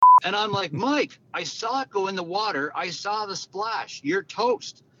And I'm like, Mike, I saw it go in the water. I saw the splash. You're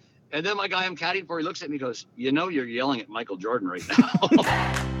toast. And then my guy I'm caddying for, he looks at me and goes, you're yelling at Michael Jordan right now.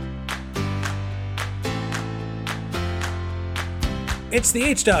 It's the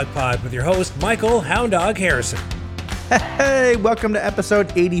H-Dog Pod with your host, Michael Hound Dog Harrison. Hey, welcome to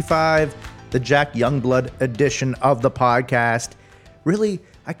episode 85, the Jack Youngblood edition of the podcast. Really,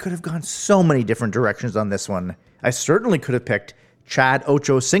 I could have gone so many different directions on this one. I certainly could have picked Chad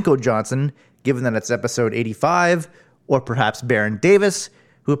Ocho Cinco Johnson, given that it's episode 85, or perhaps Baron Davis,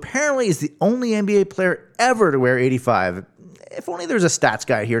 who apparently is the only NBA player ever to wear 85. If only there's a stats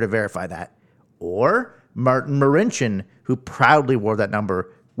guy here to verify that. Or Martin Marincin, who proudly wore that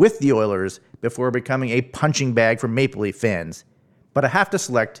number with the Oilers before becoming a punching bag for Maple Leaf fans. But I have to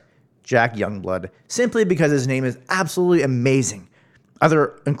select Jack Youngblood simply because his name is absolutely amazing.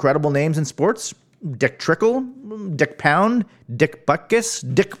 Other incredible names in sports: Dick Trickle, Dick Pound, Dick Butkus,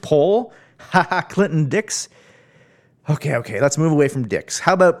 Dick Pole, haha, Clinton Dix. Okay, let's move away from Dicks.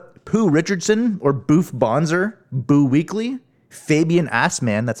 How about Pooh Richardson or Boof Bonzer, Boo Weekly, Fabian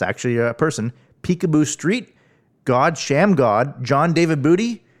Assman, that's actually a person, Peekaboo Street, God Sham God, John David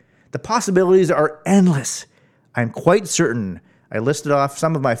Booty? The possibilities are endless. I'm quite certain I listed off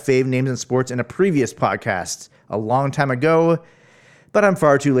some of my fave names in sports in a previous podcast a long time ago, but I'm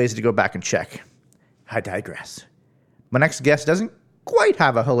far too lazy to go back and check. I digress. My next guest doesn't quite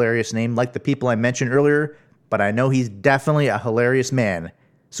have a hilarious name like the people I mentioned earlier, but I know he's definitely a hilarious man.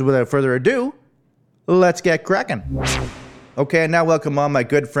 So without further ado, let's get cracking. Okay, now welcome on my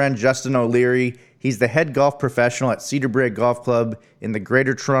good friend Justin O'Leary. He's the head golf professional at Cedarbrae Golf Club in the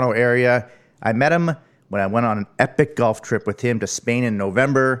Greater Toronto area. I met him when I went on an epic golf trip with him to Spain in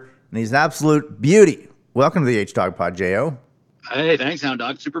November, and he's an absolute beauty. Welcome to the H-Dog Pod, J.O. Hey, thanks, Hound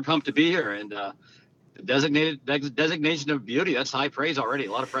Dog. Super pumped to be here. And designation of beauty, that's high praise already.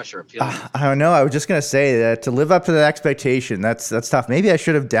 A lot of pressure. I don't know. I was just going to say that to live up to that expectation, that's tough. Maybe I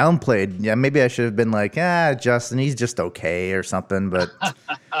should have downplayed. Yeah, maybe I should have been like, Justin, he's just okay or something. But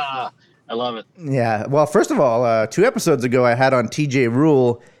I love it. Yeah. Well, first of all, 2 episodes ago, I had on TJ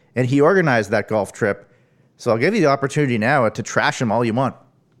Rule, and he organized that golf trip. So I'll give you the opportunity now to trash him all you want.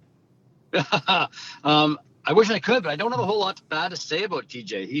 I wish I could, but I don't have a whole lot bad to say about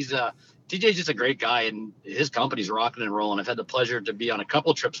TJ. TJ's just a great guy, and his company's rocking and rolling. I've had the pleasure to be on a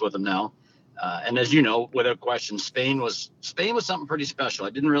couple trips with him now. And as you know, without question, Spain was something pretty special.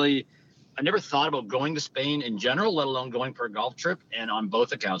 I never thought about going to Spain in general, let alone going for a golf trip. And on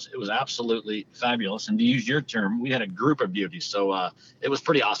both accounts, it was absolutely fabulous. And to use your term, we had a group of beauties. So it was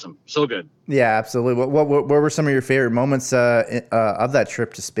pretty awesome. So good. Yeah, absolutely. What were some of your favorite moments of that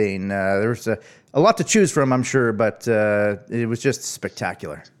trip to Spain? There was a lot to choose from, I'm sure, but it was just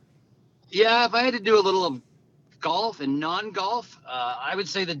spectacular. Yeah, if I had to do a little of golf and non-golf, I would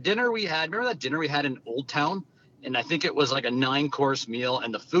say the dinner we had. Remember that dinner we had in Old Town? And I think it was like a 9-course meal,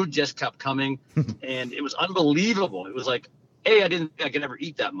 and the food just kept coming, and it was unbelievable. It was like, I didn't think I could ever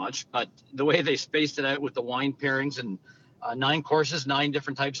eat that much, but the way they spaced it out with the wine pairings and 9 courses, 9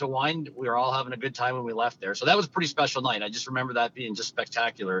 different types of wine, we were all having a good time when we left there. So that was a pretty special night. I just remember that being just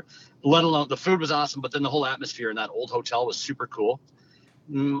spectacular, let alone the food was awesome, but then the whole atmosphere in that old hotel was super cool.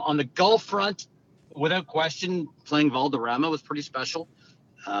 On the golf front, without question, playing Valderrama was pretty special.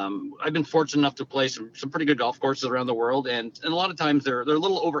 I've been fortunate enough to play some pretty good golf courses around the world, and a lot of times they're a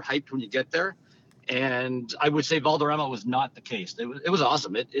little overhyped when you get there. And I would say Valderrama was not the case. It was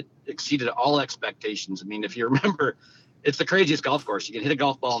awesome. It exceeded all expectations. I mean, if you remember, it's the craziest golf course. You can hit a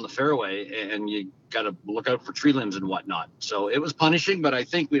golf ball in the fairway, and you got to look out for tree limbs and whatnot. So it was punishing, but I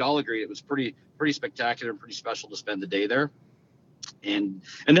think we'd all agree it was pretty spectacular and pretty special to spend the day there. And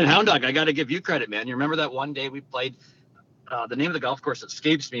then Hound Dog, I got to give you credit, man. You remember that one day we played? The name of the golf course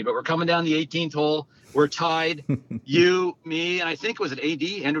escapes me, but we're coming down the 18th hole. We're tied, you, me, and I think it was an AD,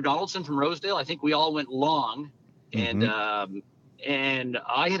 Andrew Donaldson from Rosedale. I think we all went long, and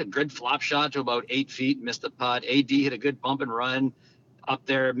I hit a good flop shot to about 8 feet, missed the putt. AD hit a good bump and run up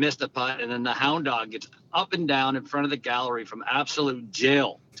there, missed the putt, and then the Hound Dog gets up and down in front of the gallery from absolute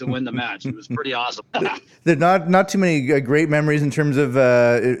jail to win the match. It was pretty awesome. There are not too many great memories in terms of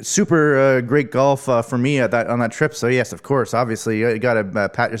super great golf for me on that trip. So yes, of course, obviously you got to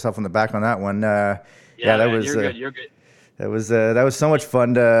pat yourself on the back on that one. That was you're good. That was so much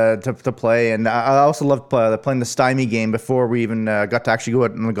fun to play, and I also loved playing the Stymie game before we even got to actually go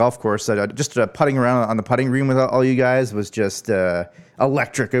out on the golf course. Just putting around on the putting green with all you guys was just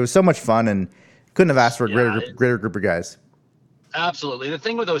electric. It was so much fun, and couldn't have asked for a greater group of guys. Absolutely. The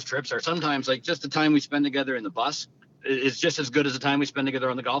thing with those trips are sometimes like just the time we spend together in the bus is just as good as the time we spend together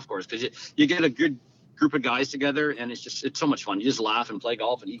on the golf course, because you get a good group of guys together, and it's so much fun. You just laugh and play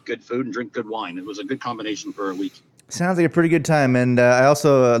golf and eat good food and drink good wine. It was a good combination for a week. Sounds like a pretty good time, and I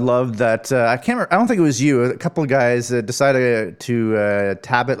also loved that. I don't think it was you. A couple of guys decided to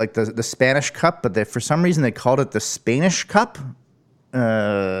tab it like the Spanish Cup, but for some reason they called it the Spanish Cup.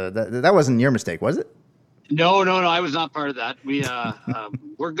 That wasn't your mistake, was it? No. I was not part of that.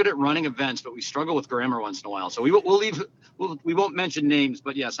 We're good at running events, but we struggle with grammar once in a while. So we won't mention names,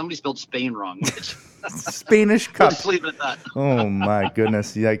 but yeah, somebody spelled Spain wrong. Spanish Cup. Let's leave it at that. Oh my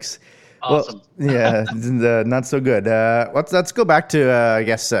goodness! Yikes. Awesome. Well, yeah, not so good. Let's go back to I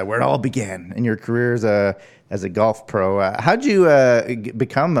guess where it all began in your career as a golf pro. How'd you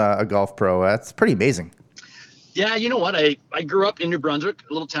become a golf pro? That's pretty amazing. Yeah, you know what? I grew up in New Brunswick,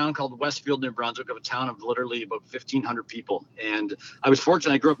 a little town called Westfield, New Brunswick, of a town of literally about 1,500 people. And I was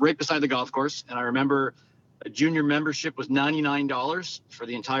fortunate. I grew up right beside the golf course, and I remember a junior membership was $99 for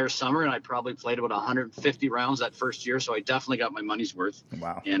the entire summer, and I probably played about 150 rounds that first year, so I definitely got my money's worth.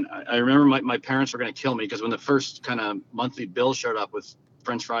 Wow. And I remember my parents were going to kill me because when the first kind of monthly bill showed up with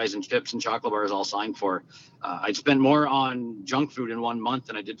French fries and chips and chocolate bars all signed for, I'd spent more on junk food in 1 month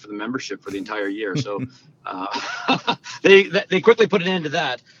than I did for the membership for the entire year. So they quickly put an end to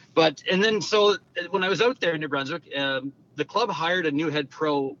that. So when I was out there in New Brunswick, the club hired a new head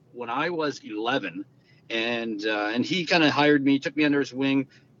pro when I was 11. And he kind of took me under his wing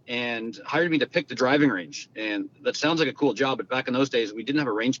and hired me to pick the driving range. And that sounds like a cool job, but back in those days, we didn't have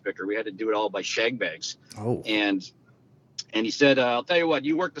a range picker. We had to do it all by shag bags. Oh. And he said, I'll tell you what,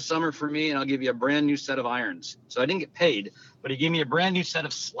 you work the summer for me and I'll give you a brand new set of irons. So I didn't get paid, but he gave me a brand new set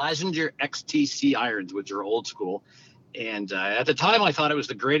of Slazenger XTC irons, which are old school. And at the time, I thought it was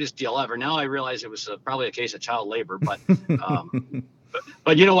the greatest deal ever. Now I realize it was probably a case of child labor, but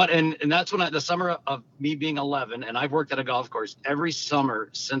but you know what? And that's when the summer of me being 11, and I've worked at a golf course every summer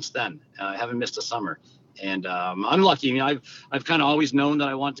since then. I haven't missed a summer. And I'm lucky. I mean, I've kind of always known that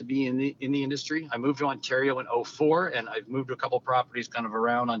I want to be in the industry. I moved to Ontario in 2004, and I've moved to a couple properties kind of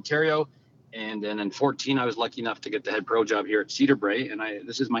around Ontario. And then in 2014, I was lucky enough to get the head pro job here at Cedar Brae, and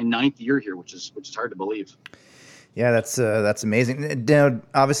this is my 9th year here, which is hard to believe. Yeah, that's amazing. Now,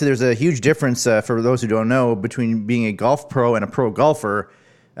 obviously, there's a huge difference for those who don't know between being a golf pro and a pro golfer.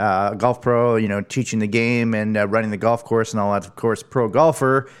 Golf pro, teaching the game and running the golf course and all that. Of course, pro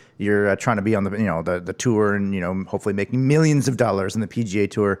golfer, you're trying to be on the tour and hopefully making millions of dollars in the PGA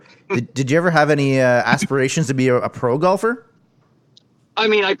Tour. Did you ever have any aspirations to be a pro golfer? I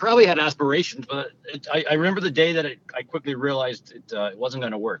mean, I probably had aspirations, but I remember the day that I quickly realized it wasn't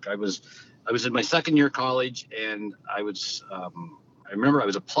going to work. I was in my second year of college, and I remember I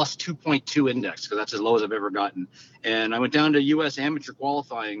was a plus 2.2 index because that's as low as I've ever gotten. And I went down to U.S. amateur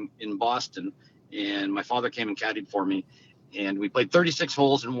qualifying in Boston, and my father came and caddied for me. And we played 36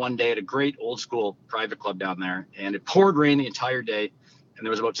 holes in one day at a great old school private club down there. And it poured rain the entire day, and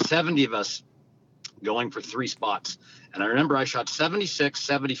there was about 70 of us going for 3 spots. And I remember I shot 76,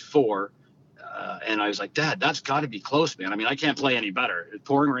 74. And I was like, Dad, that's got to be close, man. I mean, I can't play any better. It's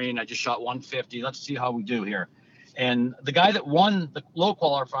pouring rain. I just shot 150. Let's see how we do here. And the guy that won the low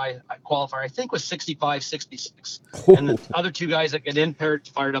qualifier, I think, was 65, 66. And the other 2 guys that get in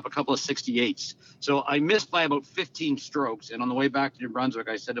fired up a couple of 68s. So I missed by about 15 strokes. And on the way back to New Brunswick,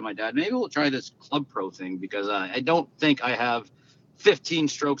 I said to my dad, maybe we'll try this club pro thing because I don't think I have 15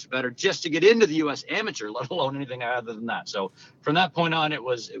 strokes better just to get into the U.S. amateur, let alone anything other than that. So from that point on, it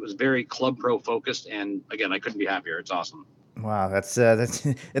was very club pro focused. And again, I couldn't be happier. It's awesome. Wow, that's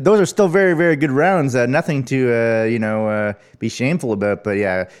those are still very, very good rounds. Nothing to be shameful about. But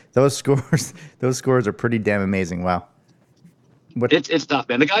yeah, those scores are pretty damn amazing. Wow. It's tough,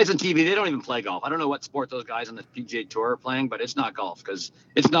 man. The guys on TV, they don't even play golf. I don't know what sport those guys on the PGA Tour are playing, but it's not golf because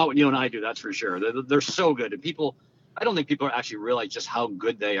it's not what you and I do. That's for sure. They're so good, and I don't think people actually realize just how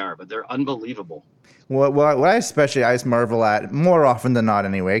good they are, but they're unbelievable. What I marvel at more often than not,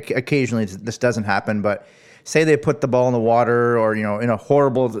 anyway. Occasionally this doesn't happen, but say they put the ball in the water or in a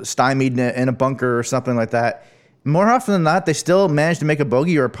horrible stymied in a bunker or something like that. More often than not, they still manage to make a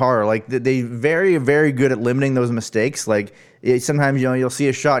bogey or a par. Like they very, very good at limiting those mistakes. Like sometimes you'll see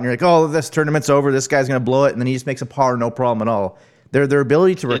a shot and you're like, oh, this tournament's over. This guy's gonna blow it, and then he just makes a par, no problem at all. Their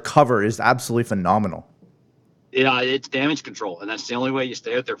ability to recover is absolutely phenomenal. Yeah, it's damage control, and that's the only way you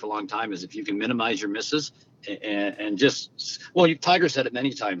stay out there for a long time is if you can minimize your misses and Tiger said it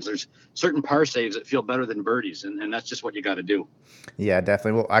many times. There's certain par saves that feel better than birdies, and that's just what you got to do. Yeah,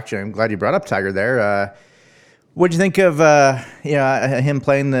 definitely. Well, actually, I'm glad you brought up Tiger there. What'd you think of him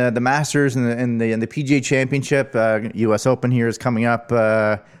playing the Masters and the PGA Championship? U.S. Open here is coming up.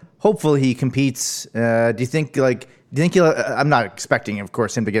 Hopefully he competes. Do you think Do you think he'll? I'm not expecting, of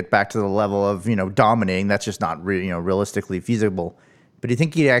course, him to get back to the level of dominating. That's just not realistically feasible. But do you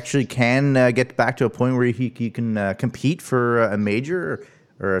think he actually can get back to a point where he can compete for a major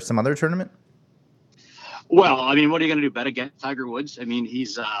or some other tournament? Well, I mean, what are you going to do? Bet against Tiger Woods? I mean,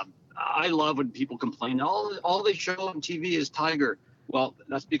 he's. I love when people complain. All they show on TV is Tiger. Well,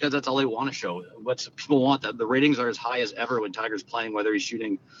 that's because that's all they want to show. What people want, the ratings are as high as ever when Tiger's playing, whether he's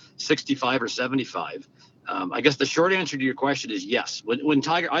shooting 65 or 75. I guess the short answer to your question is yes. When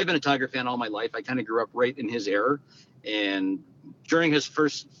Tiger, I've been a Tiger fan all my life. I kind of grew up right in his era, and during his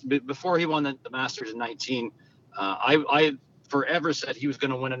before he won the Masters in 19, I forever said he was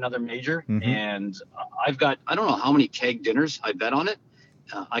going to win another major. Mm-hmm. And I don't know how many keg dinners I bet on it.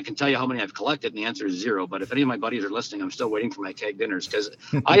 I can tell you how many I've collected, and the answer is 0. But if any of my buddies are listening, I'm still waiting for my keg dinners because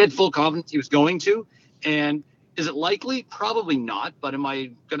I had full confidence he was going to. And is it likely? Probably not. But am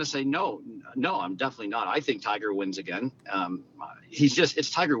I going to say no? No, I'm definitely not. I think Tiger wins again. It's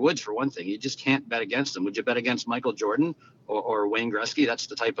Tiger Woods for one thing. You just can't bet against him. Would you bet against Michael Jordan or Wayne Gretzky? That's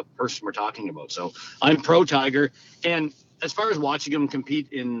the type of person we're talking about. So I'm pro Tiger. And as far as watching him compete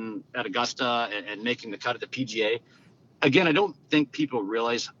at Augusta and making the cut at the PGA, again, I don't think people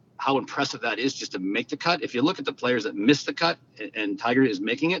realize how impressive that is just to make the cut. If you look at the players that missed the cut and Tiger is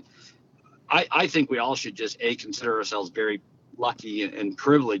making it, I think we all should just consider ourselves very lucky and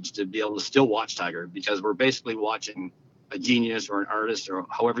privileged to be able to still watch Tiger, because we're basically watching a genius or an artist or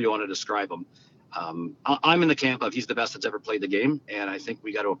however you want to describe him. I'm in the camp of he's the best that's ever played the game, and I think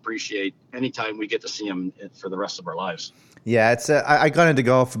we got to appreciate any time we get to see him for the rest of our lives. Yeah, it's I got into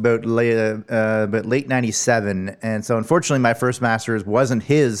golf about late '97, and so unfortunately my first Masters wasn't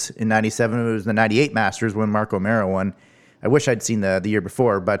his in '97. It was the '98 Masters when Mark O'Meara won. I wish I'd seen the year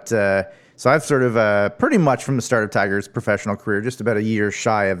before, but so I've sort of pretty much from the start of Tiger's professional career, just about a year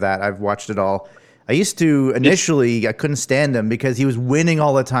shy of that, I've watched it all. I used to initially, I couldn't stand him because he was winning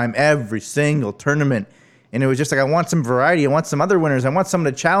all the time, every single tournament. And it was just like, I want some variety. I want some other winners. I want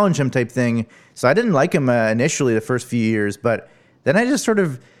someone to challenge him type thing. So I didn't like him initially the first few years. But then I just sort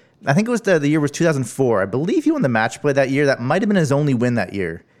of, I think it was the year was 2004. I believe he won the match play that year. That might have been his only win that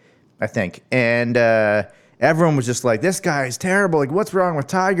year, I think. And everyone was just like, this guy's terrible. Like, what's wrong with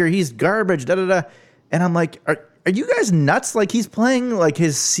Tiger? He's garbage, da-da-da. And I'm like, are you guys nuts? Like, he's playing like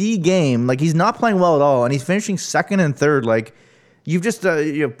his C game. Like, he's not playing well at all. And he's finishing second and third. Like, you've just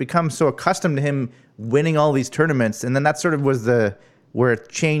become so accustomed to him winning all these tournaments. And then that sort of was where it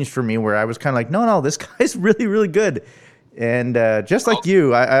changed for me, where I was kind of like, no, this guy's really, really good. And just like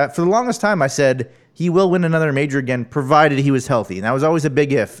you, I for the longest time, I said he will win another major again, provided he was healthy. And that was always a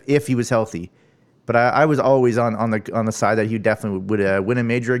big if he was healthy. But I was always on the side that he definitely would win a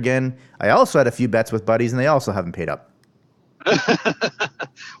major again. I also had a few bets with buddies, and they also haven't paid up.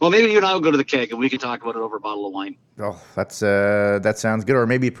 Well, maybe you and I will go to the keg, and we can talk about it over a bottle of wine. Oh, that sounds good. Or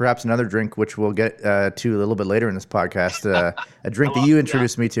maybe perhaps another drink, which we'll get to a little bit later in this podcast. A drink that you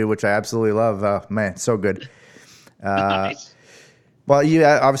introduced me to, which I absolutely love. Oh, man, so good. Nice. Well, you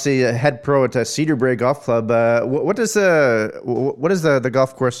obviously head pro at Cedar Brae Golf Club. What does the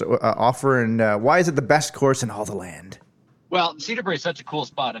golf course offer, and why is it the best course in all the land? Well, Cedar Brae is such a cool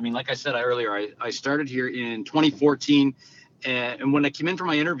spot. I mean, like I said earlier, I started here in 2014, and when I came in for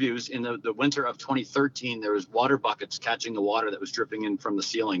my interviews in the winter of 2013, there was water buckets catching the water that was dripping in from the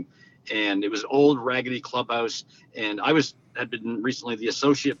ceiling, and it was old, raggedy clubhouse. And I had been recently the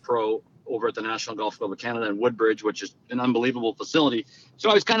associate pro over at the National Golf Club of Canada in Woodbridge, which is an unbelievable facility. So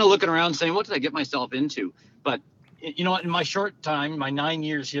I was kind of looking around saying, what did I get myself into? But, you know, in my short time, my 9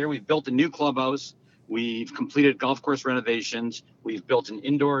 years here, we've built a new clubhouse. We've completed golf course renovations. We've built an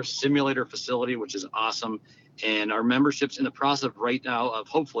indoor simulator facility, which is awesome. And our membership's in the process right now of,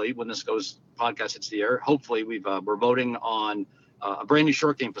 hopefully, when this podcast hits the air, hopefully we're voting on a brand new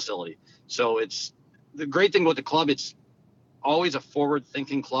short game facility. So it's the great thing about the club. It's always a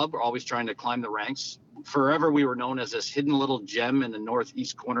forward-thinking club. We're always trying to climb the ranks. Forever, we were known as this hidden little gem in the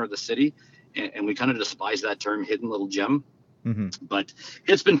northeast corner of the city, and we kind of despise that term, hidden little gem. Mm-hmm. But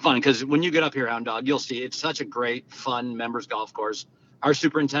it's been fun because when you get up here, Hound Dog, you'll see it's such a great, fun members golf course. Our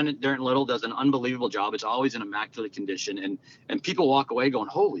superintendent, Darren Little, does an unbelievable job. It's always in immaculate condition, and people walk away going,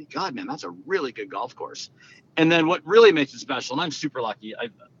 holy God, man, that's a really good golf course. And then what really makes it special, and I'm super lucky,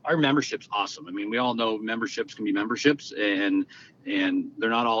 our membership's awesome. I mean, we all know memberships can be memberships, and they're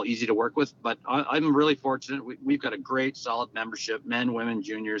not all easy to work with. But I'm really fortunate. We've got a great, solid membership, men, women,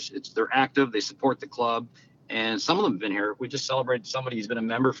 juniors. They're active. They support the club. And some of them have been here. We just celebrated somebody who's been a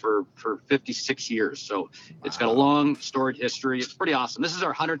member for 56 years. So it's got a long, storied history. It's pretty awesome. This is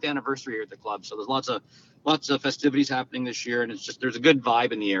our 100th anniversary here at the club. So there's lots of festivities happening this year. And there's a good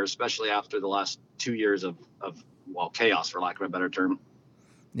vibe in the air, especially after the last 2 years of chaos, for lack of a better term.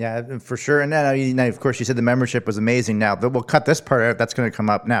 Yeah, for sure. And then, of course, you said the membership was amazing. Now, we'll cut this part out. That's going to come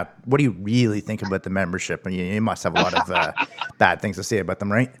up. Now, what do you really think about the membership? You must have a lot of bad things to say about them,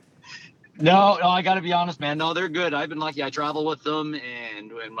 right? No, I got to be honest, man. No, they're good. I've been lucky. I travel with them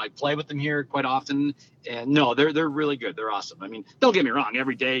and I play with them here quite often. And no, they're really good. They're awesome. I mean, don't get me wrong.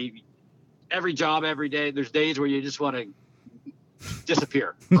 Every day, every job, every day, there's days where you just want to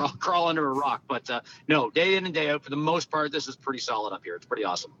disappear, crawl under a rock. But no, day in and day out, for the most part, this is pretty solid up here. It's pretty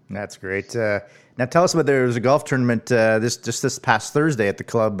awesome. That's great. Now, tell us about there was a golf tournament this past Thursday at the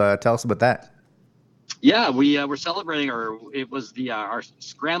club. Tell us about that. Yeah, we're celebrating it was our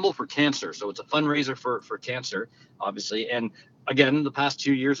Scramble for Cancer. So it's a fundraiser for cancer, obviously. And again, the past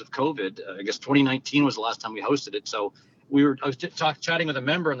 2 years of COVID, I guess 2019 was the last time we hosted it. So I was chatting with a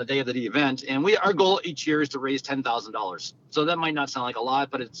member on the day of the event, and our goal each year is to raise $10,000. So that might not sound like a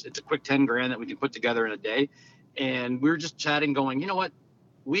lot, but it's a quick 10 grand that we can put together in a day. And we were just chatting, going, you know what?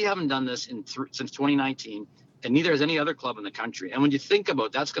 We haven't done this since 2019, and neither has any other club in the country. And when you think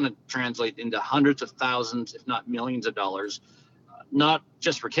about that's going to translate into hundreds of thousands, if not millions of dollars, not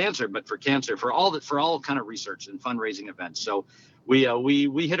just for cancer, but for all kind of research and fundraising events. So we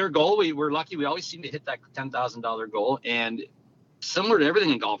hit our goal. We were lucky. We always seem to hit that $10,000 goal. And similar to everything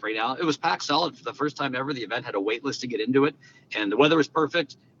in golf right now, it was packed solid for the first time ever. The event had a wait list to get into it, and the weather was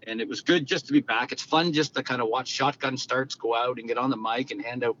perfect. And it was good just to be back. It's fun just to kind of watch shotgun starts, go out and get on the mic and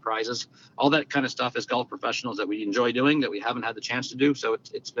hand out prizes. All that kind of stuff as golf professionals that we enjoy doing that we haven't had the chance to do. So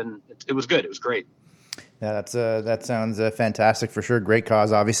it was good. It was great. Yeah, that sounds fantastic for sure. Great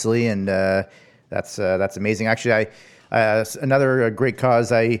cause, obviously, and that's amazing. Actually, another great cause.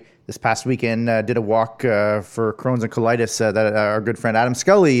 This past weekend did a walk for Crohn's and colitis that our good friend Adam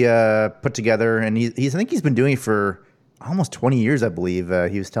Scully put together, and I think he's been doing it for almost 20 years, I believe.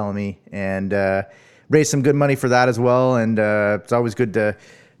 He was telling me, and raised some good money for that as well. And it's always good to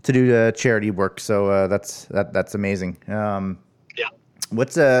do charity work. So that's amazing. Yeah.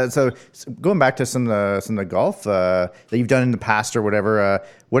 What's so going back to some of the golf that you've done in the past or whatever?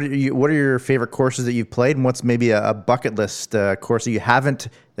 What are your favorite courses that you've played, and what's maybe a bucket list course that you haven't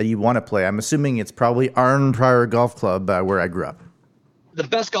that you want to play? I'm assuming it's probably Arnprior Golf Club where I grew up. The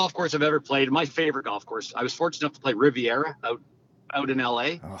best golf course I've ever played, my favorite golf course. I was fortunate enough to play Riviera out in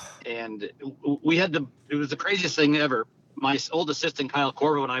LA, and it was the craziest thing ever. My old assistant Kyle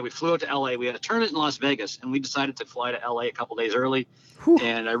Corvo and we flew out to LA. We had a tournament in Las Vegas, and we decided to fly to LA a couple days early. Whew.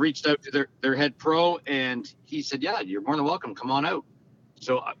 And I reached out to their head pro, and he said, "Yeah, you're more than welcome. Come on out."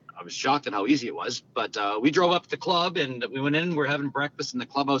 So I was shocked at how easy it was. But we drove up to the club, and we went in. We're having breakfast in the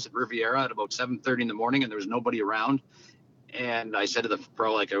clubhouse at Riviera at about 7:30 in the morning, and there was nobody around. And I said to the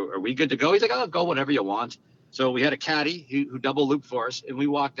pro, like, "Are we good to go?" He's like, "Oh, go whatever you want." So we had a caddy who double looped for us, and we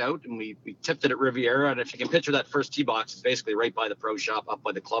walked out and we tipped it at Riviera. And if you can picture that first tee box, it's basically right by the pro shop up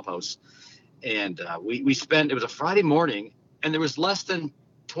by the clubhouse. And it was a Friday morning, and there was less than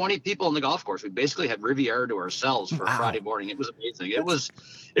 20 people on the golf course. We basically had Riviera to ourselves for a Friday morning. It was amazing. It was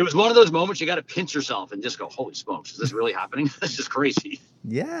one of those moments you got to pinch yourself and just go, "Holy smokes, is this really happening?" That's just crazy.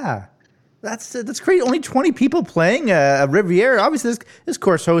 Yeah. That's great. Only 20 people playing Riviera. Obviously, this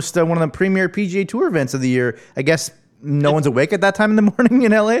course hosts one of the premier PGA Tour events of the year. I guess no one's awake at that time in the morning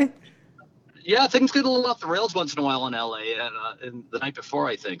in LA? Yeah, things get a little off the rails once in a while in LA and the night before,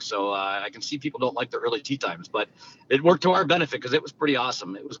 I think. So I can see people don't like the early tee times, but it worked to our benefit because it was pretty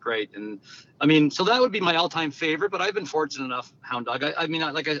awesome. It was great. And I mean, so that would be my all-time favorite, but I've been fortunate enough, Hound Dog. I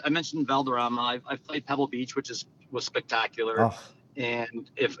mentioned Valderrama. I've played Pebble Beach, which was spectacular. Oh. And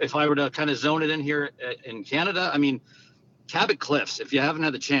if I were to kind of zone it in here in Canada, I mean, Cabot Cliffs, if you haven't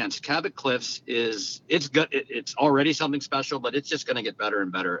had the chance, Cabot Cliffs it's good. It's already something special, but it's just going to get better and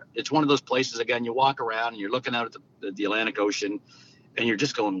better. It's one of those places, again, you walk around and you're looking out at the Atlantic Ocean and you're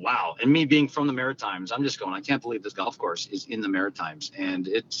just going, wow. And me being from the Maritimes, I'm just going, I can't believe this golf course is in the Maritimes. And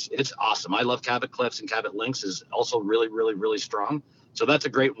it's awesome. I love Cabot Cliffs, and Cabot Links is also really, really, really strong. So that's a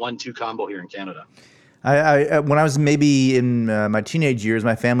great 1-2 combo here in Canada. I when I was maybe in my teenage years,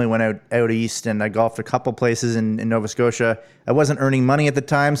 my family went out east, and I golfed a couple places in Nova Scotia. I wasn't earning money at the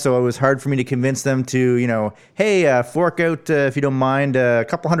time, so it was hard for me to convince them to, hey, fork out, if you don't mind, a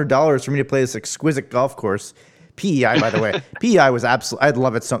couple $100 for me to play this exquisite golf course. PEI, by the way. PEI was absolutely, I'd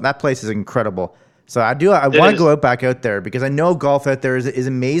love it. So that place is incredible. So I want to go back out there because I know golf out there is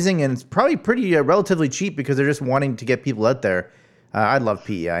amazing, and it's probably pretty relatively cheap because they're just wanting to get people out there. I love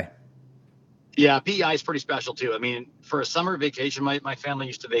PEI. Yeah, PEI is pretty special too. I mean, for a summer vacation, my family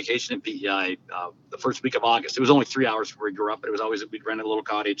used to vacation in PEI the first week of August. It was only 3 hours where we grew up, but it was always we'd rent a little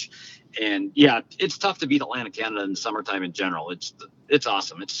cottage. And yeah, it's tough to beat Atlantic Canada in the summertime in general. It's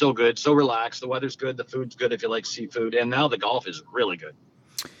awesome. It's so good, so relaxed. The weather's good, the food's good if you like seafood, and now the golf is really good.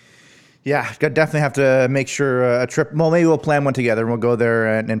 Yeah, definitely have to make sure a trip. Well, maybe we'll plan one together and we'll go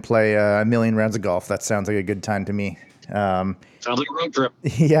there and play a million rounds of golf. That sounds like a good time to me. Sounds like a road trip.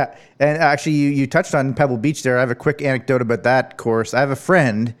 Yeah, and actually, you touched on Pebble Beach there. I have a quick anecdote about that course. I have a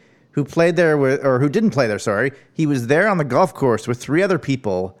friend who played there who didn't play there. Sorry, he was there on the golf course with 3 other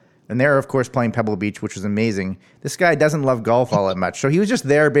people, and they're of course playing Pebble Beach, which was amazing. This guy doesn't love golf all that much, so he was just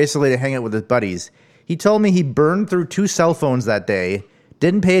there basically to hang out with his buddies. He told me he burned through 2 cell phones that day.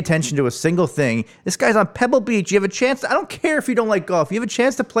 Didn't pay attention to a single thing. This guy's on Pebble Beach. You have a chance. I don't care if you don't like golf. You have a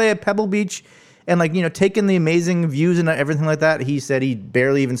chance to play at Pebble Beach and take in the amazing views and everything like that. He said he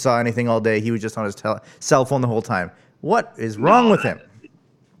barely even saw anything all day. He was just on his cell phone the whole time. What is wrong with him?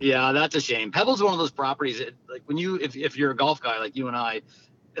 Yeah, that's a shame. Pebble's one of those properties that, like, when if you're a golf guy like you and I,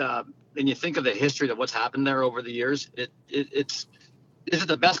 and you think of the history of what's happened there over the years, it's is it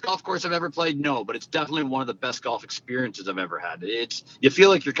the best golf course I've ever played? No, but it's definitely one of the best golf experiences I've ever had. You feel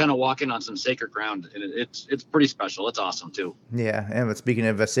like you're kind of walking on some sacred ground, and it's pretty special. It's awesome too. Yeah, and speaking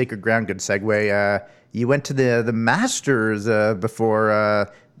of sacred ground, good segue. You went to the Masters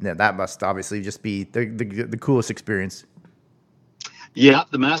before. That must obviously just be the coolest experience. Yeah,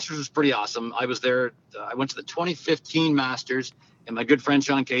 the Masters was pretty awesome. I was there. I went to the 2015 Masters, and my good friend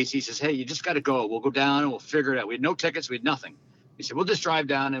Sean Casey says, "Hey, you just got to go. We'll go down and we'll figure it out." We had no tickets. We had nothing. He said, "We'll just drive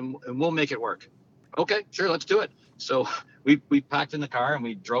down and we'll make it work." Okay, sure, let's do it. So we packed in the car and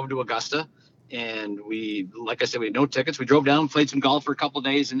we drove to Augusta, and like I said, we had no tickets. We drove down, played some golf for a couple of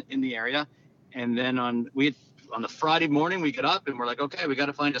days in the area, and then on the Friday morning we got up and we're like, okay, we got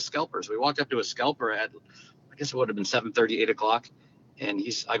to find a scalper. So we walked up to a scalper at, I guess it would have been 7:30, 8 o'clock, and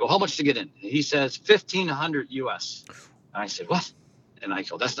I go, "How much to get in?" And he says $1,500 US. And I said, "What?" And I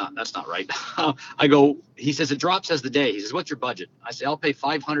go, that's not right. He says, "It drops as the day." He says, "What's your budget?" I say, "I'll pay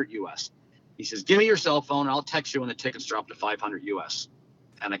 $500 US. He says, "Give me your cell phone. I'll text you when the tickets drop to $500 US.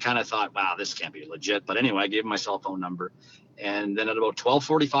 And I kind of thought, wow, this can't be legit. But anyway, I gave him my cell phone number. And then at about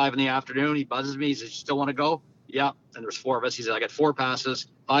 12:45 in the afternoon, he buzzes me. He says, "You still want to go?" "Yeah." And there's 4 of us. He said, "I got 4 passes,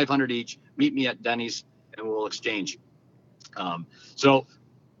 500 each. Meet me at Denny's and we'll exchange." So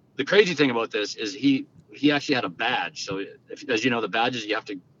the crazy thing about this is he actually had a badge. So as you know, the badges, you have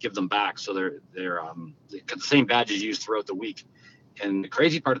to give them back. So they're the same badges used throughout the week. And the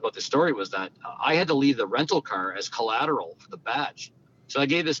crazy part about the story was that I had to leave the rental car as collateral for the badge. So I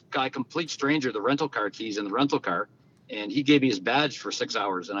gave this guy, complete stranger, the rental car keys in the rental car, and he gave me his badge for 6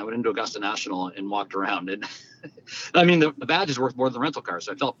 hours. And I went into Augusta National and walked around. And I mean, the badge is worth more than the rental car.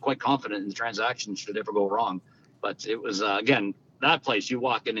 So I felt quite confident in the transaction should it ever go wrong. But it was, again, that place, you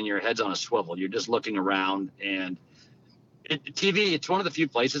walk in and your head's on a swivel. You're just looking around, and TV, it's one of the few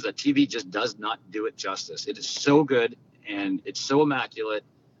places that TV just does not do it justice. It is so good, and it's so immaculate,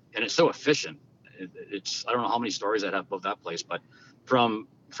 and it's so efficient. I don't know how many stories I have about that place, but from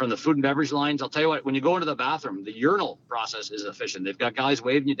the food and beverage lines, I'll tell you what, when you go into the bathroom, the urinal process is efficient. They've got guys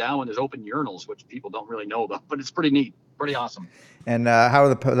waving you down when there's open urinals, which people don't really know about, but it's pretty neat, pretty awesome. And how are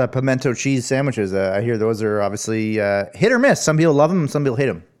the pimento cheese sandwiches? I hear those are obviously hit or miss. Some people love them, some people hate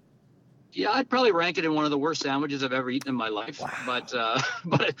them. Yeah, I'd probably rank it in one of the worst sandwiches I've ever eaten in my life. Wow.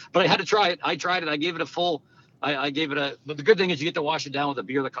 But I had to try it. I tried it. I gave it a full. But the good thing is you get to wash it down with a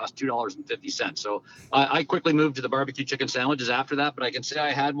beer that costs $2.50. So I quickly moved to the barbecue chicken sandwiches after that. But I can say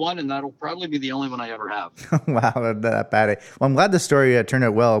I had one, and that'll probably be the only one I ever have. Wow, that bad. Well, I'm glad the story turned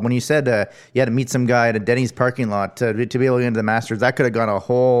out well. When you said you had to meet some guy at a Denny's parking lot to be able to get into the Masters, that could have gone a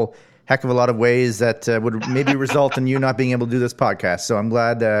whole heck of a lot of ways that would maybe result in you not being able to do this podcast. So I'm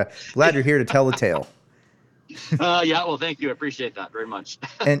glad you're here to tell the tale. Yeah, well, thank you. I appreciate that very much.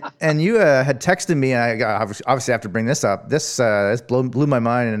 and you had texted me, and I obviously have to bring this up. This blew my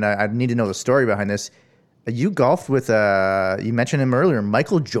mind, and I need to know the story behind this. You golfed with, you mentioned him earlier,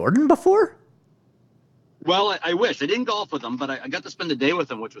 Michael Jordan before? Well, I wish. I didn't golf with him, but I got to spend the day with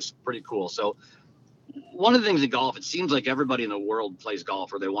him, which was pretty cool. So one of the things in golf, it seems like everybody in the world plays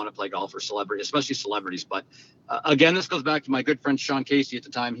golf, or they want to play golf, or celebrity, especially celebrities. But again, this goes back to my good friend Sean Casey. At the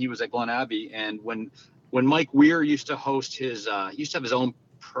time, he was at Glen Abbey, and when Mike Weir used to host he used to have his own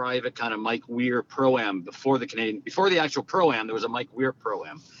private kind of Mike Weir Pro-Am before the actual Pro-Am, there was a Mike Weir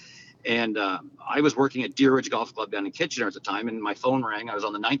Pro-Am. And I was working at Deer Ridge Golf Club down in Kitchener at the time, and my phone rang. I was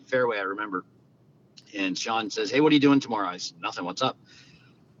on the 9th fairway, I remember. And Sean says, "Hey, what are you doing tomorrow?" I said, "Nothing. What's up?"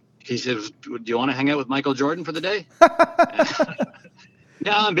 He says, "Do you want to hang out with Michael Jordan for the day?"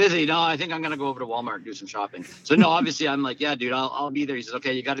 No, I'm busy. No, I think I'm gonna go over to Walmart and do some shopping. So no, obviously I'm like, yeah, dude, I'll be there. He says,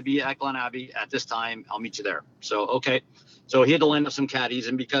 okay, you got to be at Glen Abbey at this time. I'll meet you there. So okay, so he had to line up some caddies,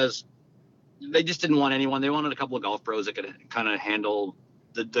 and because they just didn't want anyone, they wanted a couple of golf pros that could kind of handle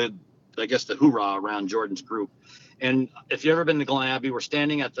the I guess the hoorah around Jordan's group. And if you've ever been to Glen Abbey, we're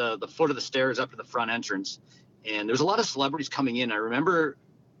standing at the foot of the stairs up to the front entrance, and there's a lot of celebrities coming in. I remember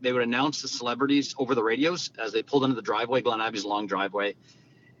they would announce the celebrities over the radios as they pulled into the driveway. Glen Abbey's a long driveway.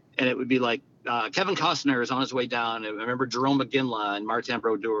 And it would be like Kevin Costner is on his way down. I remember Jerome McGinley and Martin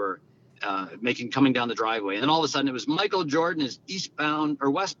Brodeur coming down the driveway. And then all of a sudden it was Michael Jordan is eastbound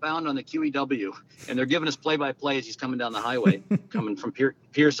or westbound on the QEW. And they're giving us play-by-play as he's coming down the highway, coming from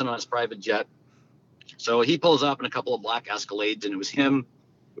Pearson on his private jet. So he pulls up in a couple of black Escalades, and it was him.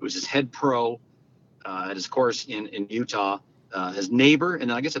 It was his head pro at his course in Utah. His neighbor, and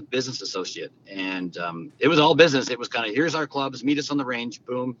then I guess a business associate. And it was all business. It was kind of, here's our clubs, meet us on the range,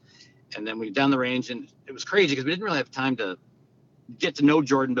 boom. And then we down the range, and it was crazy because we didn't really have time to get to know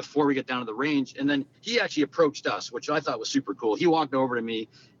Jordan before we get down to the range. And then he actually approached us, which I thought was super cool. He walked over to me.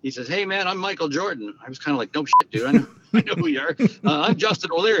 He says, hey, man, I'm Michael Jordan. I was kind of like, no shit, dude. I know who you are. I'm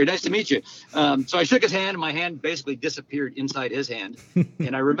Justin O'Leary. Nice to meet you. So I shook his hand, and my hand basically disappeared inside his hand.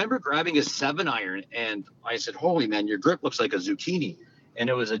 And I remember grabbing his 7-iron, and I said, holy, man, your grip looks like a zucchini. And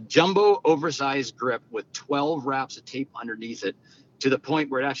it was a jumbo oversized grip with 12 wraps of tape underneath it, to the point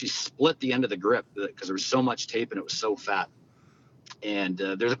where it actually split the end of the grip because there was so much tape and it was so fat. And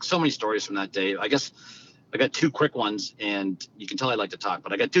there's so many stories from that day. I guess I got two quick ones, and you can tell I like to talk,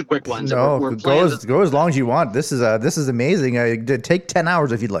 but I got two quick ones. No, go as long as you want. This is amazing. Take 10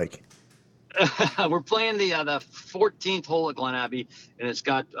 hours if you'd like. We're playing the 14th hole at Glen Abbey, and it's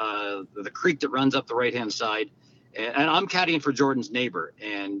got the creek that runs up the right-hand side. And I'm caddying for Jordan's neighbor,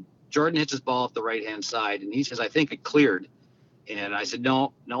 and Jordan hits his ball up the right-hand side, and he says, I think it cleared. And I said,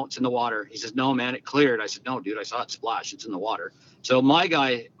 no, it's in the water. He says, no, man, it cleared. I said, no, dude, I saw it splash. It's in the water. So my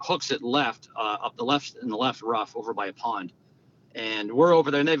guy hooks it left, up the left in the left rough over by a pond. And we're over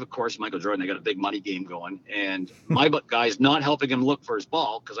there. And they've, of course, Michael Jordan, they got a big money game going. And my guy's not helping him look for his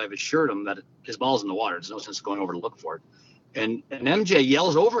ball because I've assured him that his ball's in the water. There's no sense going over to look for it. And MJ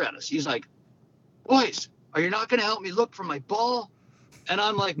yells over at us. He's like, boys, are you not going to help me look for my ball? And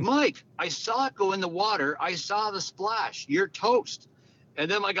I'm like, Mike, I saw it go in the water. I saw the splash. You're toast. And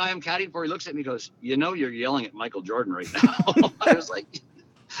then my guy I'm caddying for, he looks at me and goes, you know, you're yelling at Michael Jordan right now. I was like,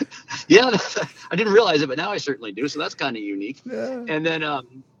 yeah, I didn't realize it, but now I certainly do. So that's kind of unique. Yeah. And then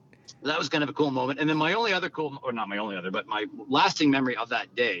that was kind of a cool moment. And then my only other but my lasting memory of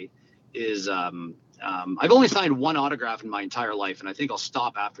that day is I've only signed one autograph in my entire life. And I think I'll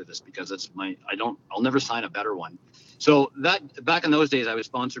stop after this because I'll never sign a better one. So that back in those days, I was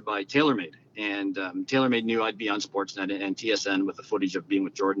sponsored by TaylorMade, and TaylorMade knew I'd be on Sportsnet and TSN with the footage of being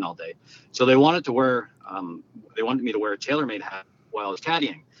with Jordan all day. So they wanted me to wear a TaylorMade hat while I was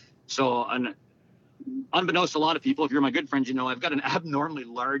caddying. So unbeknownst to a lot of people, if you're my good friends, you know I've got an abnormally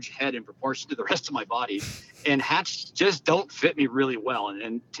large head in proportion to the rest of my body, and hats just don't fit me really well.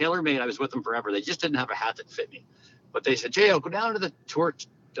 And TaylorMade, I was with them forever. They just didn't have a hat that fit me. But they said, J.O., go down to the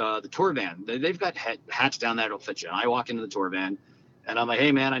tour van. They've got hats down there that'll fit you. And I walk into the tour van, and I'm like,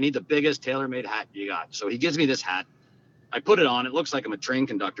 hey, man, I need the biggest TaylorMade hat you got. So he gives me this hat. I put it on. It looks like I'm a train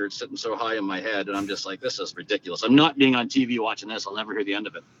conductor. It's sitting so high in my head, and I'm just like, this is ridiculous. I'm not being on TV watching this. I'll never hear the end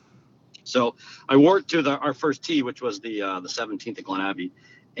of it. So I wore it to our first tee, which was the 17th at Glen Abbey.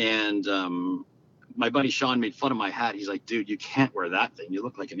 And my buddy Sean made fun of my hat. He's like, dude, you can't wear that thing. You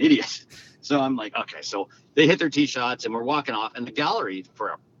look like an idiot. So I'm like, okay. So they hit their tee shots, and we're walking off. And the gallery,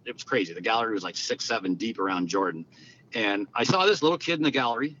 it was crazy. The gallery was like 6-7 deep around Jordan. And I saw this little kid in the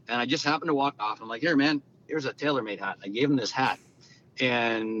gallery, and I just happened to walk off. I'm like, here, man, here's a TaylorMade hat. I gave him this hat.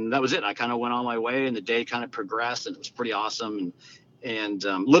 And that was it. I kind of went on my way, and the day kind of progressed, and it was pretty awesome. And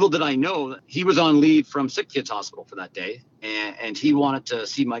little did I know that he was on leave from Sick Kids Hospital for that day, and he wanted to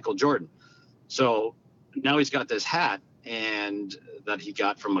see Michael Jordan. So now he's got this hat and that he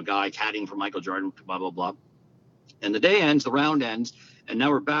got from a guy caddying for Michael Jordan, blah, blah, blah. And the day ends, the round ends, and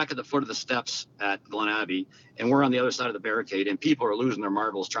now we're back at the foot of the steps at Glen Abbey, and we're on the other side of the barricade, and people are losing their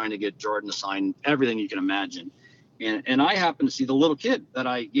marbles trying to get Jordan to sign everything you can imagine. And I happen to see the little kid that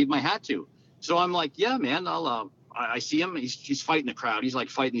I gave my hat to. So I'm like, yeah, man, I see him. He's fighting the crowd. He's like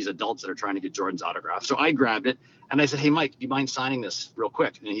fighting these adults that are trying to get Jordan's autograph. So I grabbed it, and I said, hey, Mike, do you mind signing this real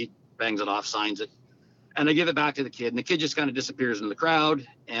quick? And he bangs it off, signs it. And I give it back to the kid, and the kid just kind of disappears in the crowd.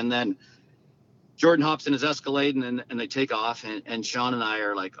 And then Jordan hops in his Escalade and they take off. And Sean and I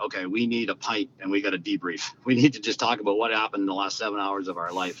are like, okay, we need a pint and we got to debrief. We need to just talk about what happened in the last 7 hours of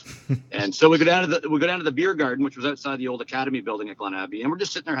our life. And so we go down to the beer garden, which was outside the old Academy building at Glen Abbey. And we're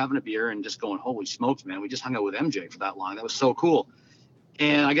just sitting there having a beer and just going, holy smokes, man. We just hung out with MJ for that long. That was so cool.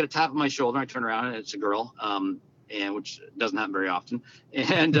 And I get a tap on my shoulder. I turn around and it's a girl, and which doesn't happen very often.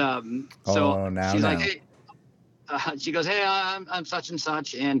 And she's like, hey. She goes, hey, I'm such and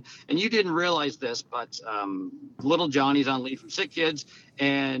such, and you didn't realize this, but little Johnny's on leave from Sick Kids,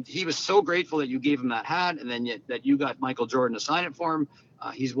 and he was so grateful that you gave him that hat, and then that you got Michael Jordan to sign it for him.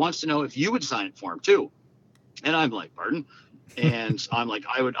 He wants to know if you would sign it for him too. And I'm like, pardon? And I'm like,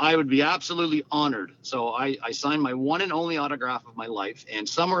 I would be absolutely honored. So I signed my one and only autograph of my life, and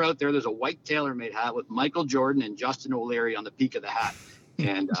somewhere out there's a white TaylorMade hat with Michael Jordan and Justin O'Leary on the peak of the hat.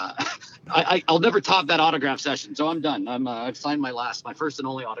 And I'll never top that autograph session, so I'm done. I've signed my first and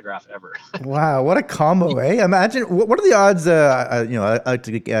only autograph ever. Wow, what a combo, eh? Imagine what are the odds? I like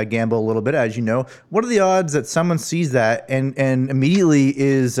to gamble a little bit, as you know. What are the odds that someone sees that and immediately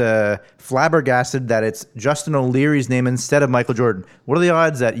is flabbergasted that it's Justin O'Leary's name instead of Michael Jordan? What are the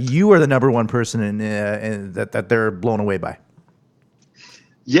odds that you are the number one person in that they're blown away by?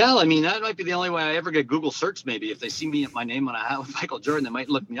 Yeah, I mean, that might be the only way I ever get Google search. Maybe if they see me at my name on a hat with Michael Jordan, they might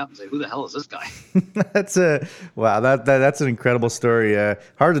look me up and say, who the hell is this guy? That's an incredible story.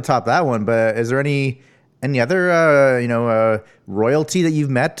 Hard to top that one, but is there any other royalty that you've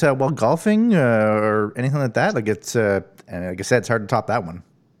met while golfing or anything like that? Like it's like I said, it's hard to top that one.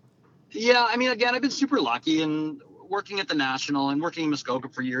 Yeah, I mean, again, I've been super lucky and working at the National and working in Muskoka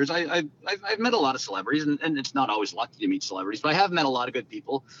for years, I've met a lot of celebrities, and it's not always lucky to meet celebrities, but I have met a lot of good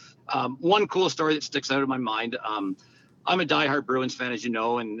people. One cool story that sticks out in my mind, I'm a diehard Bruins fan, as you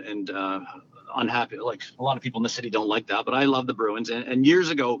know, and unhappy. Like a lot of people in the city don't like that, but I love the Bruins. And years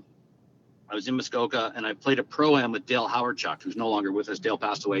ago, I was in Muskoka and I played a pro-am with Dale Hawerchuk, who's no longer with us. Dale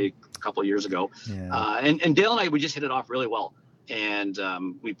passed away a couple of years ago. Yeah. And Dale and I, we just hit it off really well. And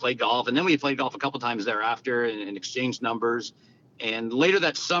we played golf, and then we played golf a couple times thereafter and exchanged numbers. And later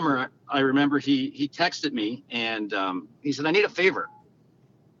that summer, I remember he texted me and he said, I need a favor.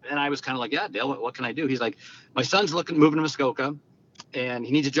 And I was kind of like, yeah, Dale, what can I do? He's like, my son's moving to Muskoka and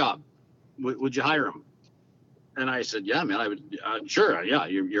he needs a job. Would you hire him? And I said, yeah, man, I would. Sure. Yeah.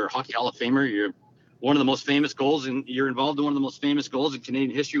 You're a Hockey Hall of Famer. You're one of the most famous goals, and you're involved in one of the most famous goals in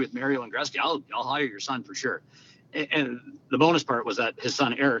Canadian history with Mario and Gretzky. I'll hire your son for sure. And the bonus part was that his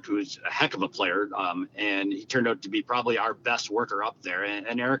son, Eric, who's a heck of a player, and he turned out to be probably our best worker up there.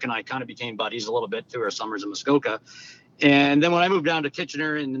 And Eric and I kind of became buddies a little bit through our summers in Muskoka. And then when I moved down to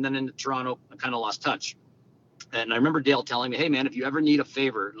Kitchener and then into Toronto, I kind of lost touch. And I remember Dale telling me, hey, man, if you ever need a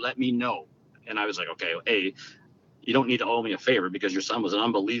favor, let me know. And I was like, okay, hey, you don't need to owe me a favor because your son was an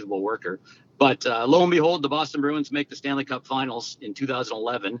unbelievable worker. But lo and behold, the Boston Bruins make the Stanley Cup Finals in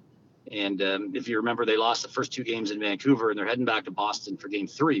 2011. And if you remember, they lost the first two games in Vancouver, and they're heading back to Boston for Game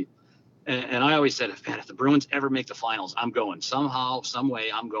 3. And I always said, man, if the Bruins ever make the finals, I'm going. Somehow, some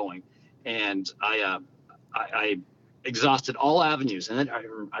way, I'm going. And I exhausted all avenues. And then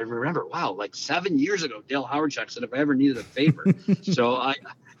I remember, wow, like 7 years ago, Dale Hawerchuk said if I ever needed a favor. So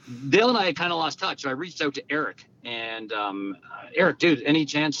Dale and I kind of lost touch. So I reached out to Eric. And Eric, dude, any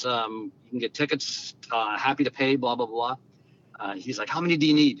chance you can get tickets? Happy to pay, blah, blah, blah. He's like, how many do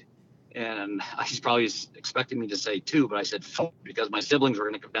you need? And he's probably expecting me to say 2, but I said 4 because my siblings were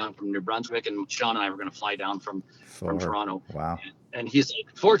going to come down from New Brunswick, and Sean and I were going to fly down from Toronto. Wow. And he's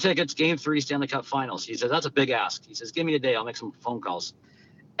like, 4 tickets, Game 3, Stanley Cup Finals. He says, that's a big ask. He says, give me a day. I'll make some phone calls.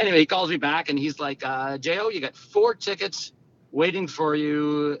 Anyway, he calls me back, and he's like, J.O., you got 4 tickets waiting for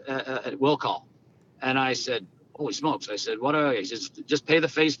you at will call. And I said, holy smokes. I said, what are they? He says, just pay the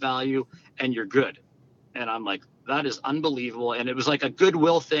face value, and you're good. And I'm like, that is unbelievable. And it was like a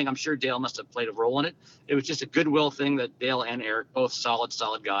goodwill thing. I'm sure Dale must have played a role in it. It was just a goodwill thing that Dale and Eric, both solid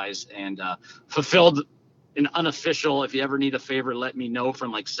guys, and fulfilled an unofficial, if you ever need a favor, let me know,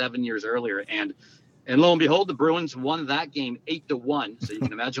 from like 7 years earlier. And lo and behold, the Bruins won that game 8-1. So you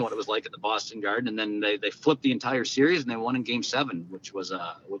can imagine what it was like at the Boston Garden. And then they flipped the entire series and they won in Game 7, which was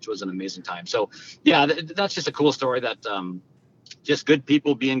an amazing time. So yeah, that's just a cool story that, just good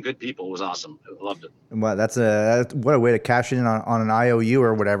people being good people was awesome. I loved it. Well, what a way to cash in on an IOU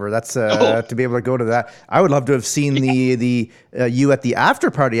or whatever. That's to be able to go to that. I would love to have seen the you at the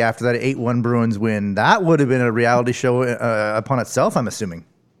after party after that 8-1 Bruins win. That would have been a reality show upon itself, I'm assuming.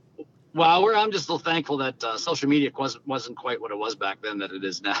 Well, I'm just so thankful that social media wasn't quite what it was back then that it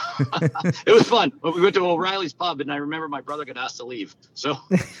is now. It was fun. We went to O'Reilly's pub, and I remember my brother got asked to leave. So,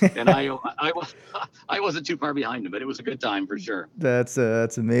 and I wasn't too far behind him, but it was a good time for sure. That's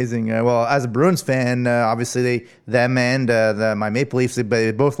amazing. Well, as a Bruins fan, obviously them and my Maple Leafs,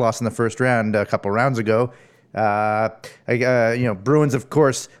 they both lost in the first round a couple rounds ago. Bruins, of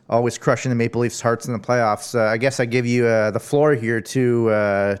course, always crushing the Maple Leafs' hearts in the playoffs. I guess I give you the floor here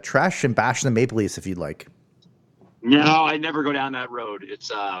to trash and bash the Maple Leafs if you'd like. No, I never go down that road.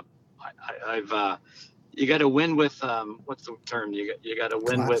 It's you got to win with what's the term? You got to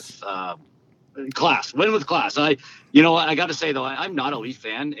win with class. Win with class. I got to say though, I'm not a Leaf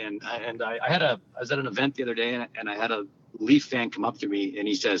fan, and I was at an event the other day, and I had a Leaf fan come up to me, and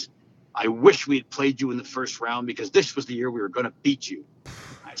he says, I wish we had played you in the first round because this was the year we were going to beat you.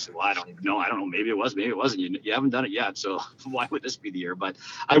 I said, well, I don't even know. I don't know. Maybe it was. Maybe it wasn't. You haven't done it yet. So why would this be the year? But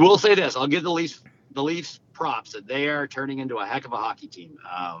I will say this. I'll give the Leafs props that they are turning into a heck of a hockey team.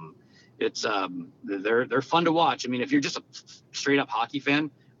 They're fun to watch. I mean, if you're just a straight up hockey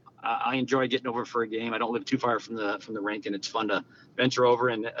fan, I enjoy getting over for a game. I don't live too far from the rink, and it's fun to venture over.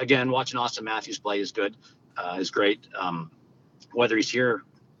 And again, watching Austin Matthews play is good, is great. Whether he's here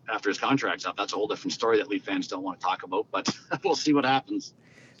after his contract's up, that's a whole different story that Leaf fans don't want to talk about, but we'll see what happens.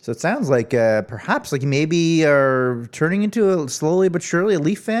 So it sounds like perhaps like maybe are turning into slowly but surely a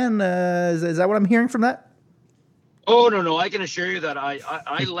Leaf fan. Is that what I'm hearing from that? Oh, no. I can assure you that I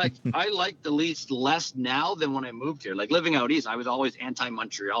like the Leafs less now than when I moved here. Like living out east, I was always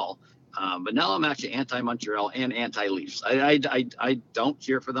anti-Montreal. But now I'm actually anti-Montreal and anti-Leafs. I don't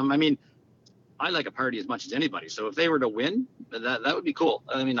cheer for them. I mean, I like a party as much as anybody. So if they were to win, that would be cool.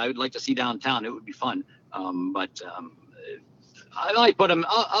 I mean, I would like to see downtown. It would be fun. But I might put them.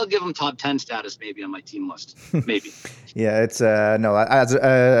 I'll give them top 10 status maybe on my team list. Maybe. Yeah, it's no. As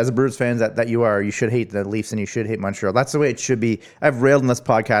a Bruins fan that you should hate the Leafs and you should hate Montreal. That's the way it should be. I've railed on this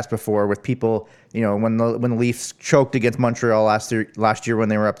podcast before with people. When the Leafs choked against Montreal last year when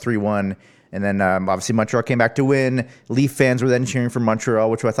they were up 3-1. And then obviously Montreal came back to win. Leaf fans were then cheering for Montreal,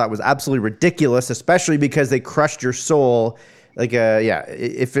 which I thought was absolutely ridiculous, especially because they crushed your soul. Like,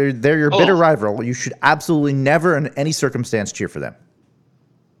 if they're your bitter rival, you should absolutely never in any circumstance cheer for them.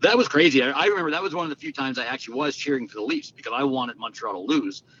 That was crazy. I remember that was one of the few times I actually was cheering for the Leafs because I wanted Montreal to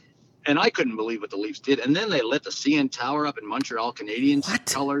lose. And I couldn't believe what the Leafs did. And then they lit the CN Tower up in Montreal Canadiens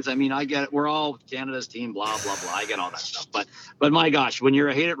colors. I mean, I get it. We're all Canada's team, blah, blah, blah. I get all that stuff. But my gosh, when you're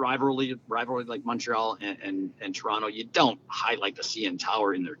a hated rivalry like Montreal and Toronto, you don't highlight the CN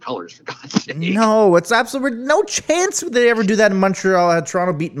Tower in their colors, for God's sake. No, it's absolutely no chance would they ever do that in Montreal. Had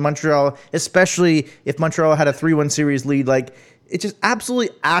Toronto beaten Montreal, especially if Montreal had a 3-1 series lead. Like, it's just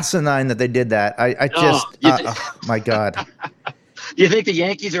absolutely asinine that they did that. My God. Do you think the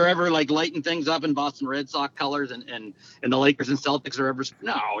Yankees are ever like lighting things up in Boston Red Sox colors and the Lakers and Celtics are ever?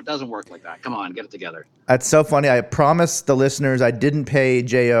 No, it doesn't work like that. Come on, get it together. That's so funny. I promised the listeners I didn't pay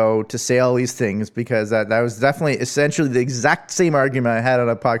J.O. to say all these things because that was definitely essentially the exact same argument I had on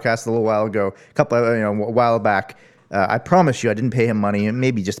a podcast a little while ago, a while back. I promise you I didn't pay him money,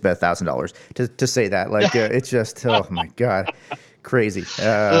 maybe just about $1,000 to say that. Like, it's just, oh my God, crazy.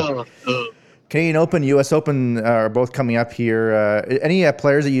 Canadian Open, U.S. Open are both coming up here. Any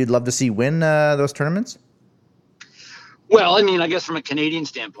players that you'd love to see win those tournaments? Well, I mean, I guess from a Canadian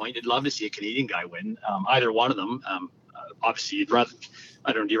standpoint, you'd love to see a Canadian guy win. Either one of them. Obviously, do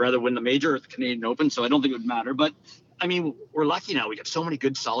you rather win the major or the Canadian Open? So I don't think it would matter. But I mean, we're lucky now. We got so many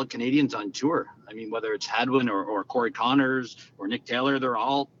good, solid Canadians on tour. I mean, whether it's Hadwin or Corey Connors or Nick Taylor, they're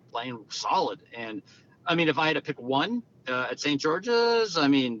all playing solid. And I mean, if I had to pick one at St. George's, I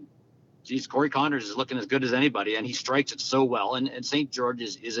mean, geez, Corey Connors is looking as good as anybody, and he strikes it so well. And St.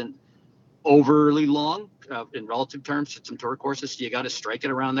 George's isn't overly long in relative terms to some tour courses, so you got to strike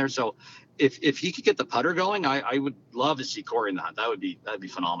it around there. So if he could get the putter going, I would love to see Corey in that. That'd be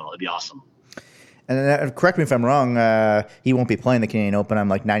phenomenal. It'd be awesome. And correct me if I'm wrong, he won't be playing the Canadian Open. I'm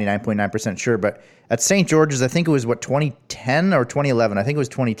like 99.9% sure. But at St. George's, I think it was, 2010 or 2011? I think it was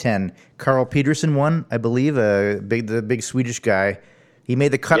 2010. Carl Peterson won, I believe, the big Swedish guy. He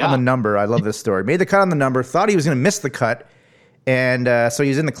made the cut on the number. I love this story. Made the cut on the number, thought he was going to miss the cut. And so he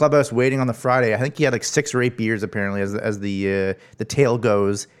was in the clubhouse waiting on the Friday. I think he had like 6 or 8 beers, apparently, as the tale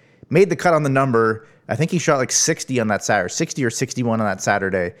goes. Made the cut on the number. I think he shot like 60 on that Saturday, 60 or 61 on that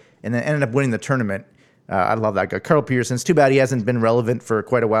Saturday, and then ended up winning the tournament. I love that guy. Carl Pearson. It's too bad he hasn't been relevant for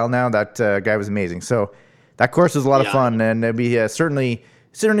quite a while now. That guy was amazing. So that course was a lot of fun, and it'd be certainly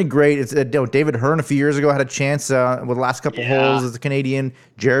certainly great. It's David Hearn a few years ago had a chance with the last couple holes as a Canadian.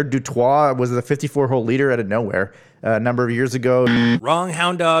 Jared Dutois was the 54-hole leader out of nowhere a number of years ago. Wrong,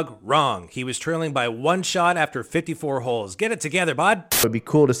 Hound Dog. Wrong. He was trailing by one shot after 54 holes. Get it together, bud. It would be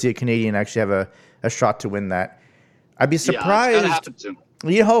cool to see a Canadian actually have a shot to win that. I'd be surprised. It's gonna happen soon.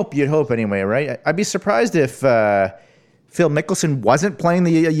 You'd hope anyway, right? I'd be surprised if Phil Mickelson wasn't playing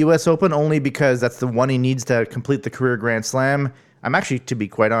the U.S. Open only because that's the one he needs to complete the career Grand Slam. I'm actually, to be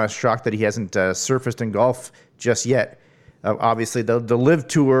quite honest, shocked that he hasn't surfaced in golf just yet. Obviously, the LIV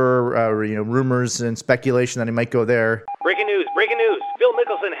Tour, rumors and speculation that he might go there. Breaking news. Phil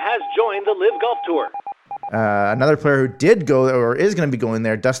Mickelson has joined the LIV Golf Tour. Another player who did go or is going to be going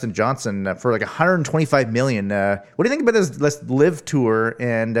there, Dustin Johnson, for like $125 million. What do you think about this LIV Tour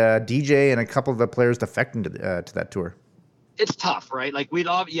and DJ and a couple of the players defecting to that tour? It's tough, right? Like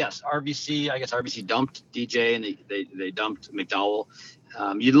RBC. I guess RBC dumped DJ and they dumped McDowell.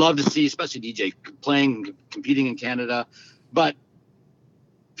 You'd love to see, especially DJ, competing in Canada, but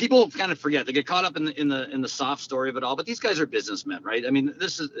people kind of forget. They get caught up in the soft story of it all. But these guys are businessmen, right? I mean,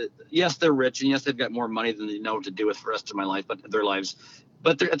 yes, they're rich and yes, they've got more money than they know what to do with the rest of their lives.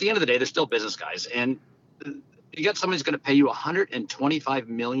 But at the end of the day, they're still business guys, and you got somebody who's going to pay you $125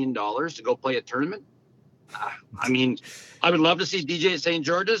 million to go play a tournament. I mean, I would love to see DJ at St.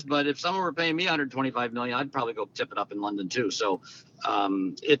 George's, but if someone were paying me $125 million, I'd probably go tip it up in London too. So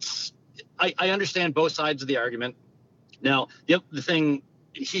I understand both sides of the argument. Now, the thing,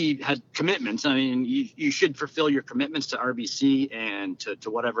 he had commitments. I mean, you should fulfill your commitments to RBC and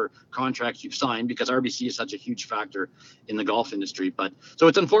to whatever contracts you've signed, because RBC is such a huge factor in the golf industry. But so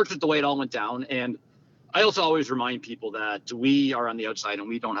it's unfortunate the way it all went down. And I also always remind people that we are on the outside and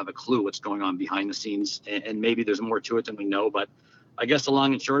we don't have a clue what's going on behind the scenes. And maybe there's more to it than we know. But I guess the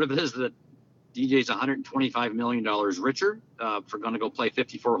long and short of it is that DJ's $125 million richer for going to go play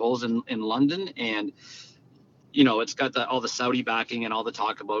 54 holes in London. And, it's got all the Saudi backing and all the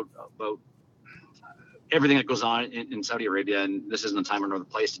talk about everything that goes on in Saudi Arabia. And this isn't the time or the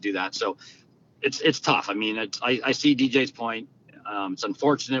place to do that. So it's tough. I mean, I see DJ's point. It's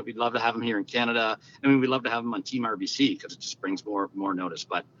unfortunate. We'd love to have him here in Canada. I mean, we'd love to have him on Team RBC because it just brings more notice.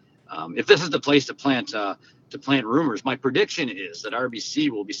 But if this is the place to plant rumors, my prediction is that RBC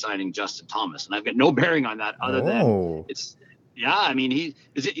will be signing Justin Thomas, and I've got no bearing on that other than it's. Yeah, I mean,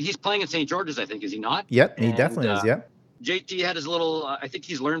 he's playing at St. George's, I think, is he not? Yep, he definitely is. Yep. JT had his little. I think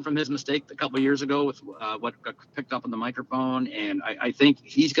he's learned from his mistake a couple of years ago with what got picked up on the microphone, and I think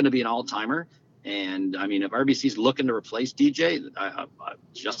he's going to be an all-timer. And I mean, if RBC's looking to replace DJ,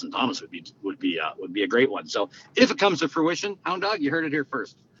 Justin Thomas would be a great one. So if it comes to fruition, Hound Dog, you heard it here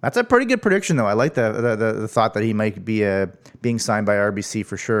first. That's a pretty good prediction, though. I like the thought that he might be being signed by RBC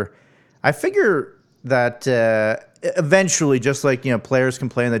for sure. I figure that eventually, just like players can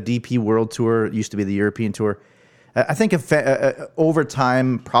play on the DP World Tour, it used to be the European Tour. I think if over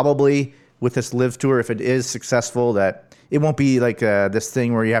time, probably with this LIV Tour, if it is successful, that it won't be like this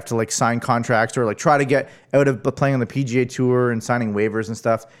thing where you have to like sign contracts or like try to get out of playing on the PGA Tour and signing waivers and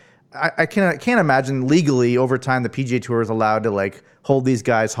stuff. I can't imagine legally over time the PGA Tour is allowed to like hold these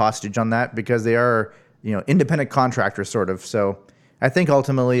guys hostage on that, because they are independent contractors sort of. So I think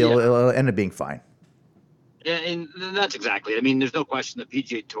ultimately it'll end up being fine. And that's exactly. I mean, there's no question the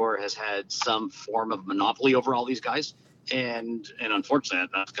PGA Tour has had some form of monopoly over all these guys, and unfortunately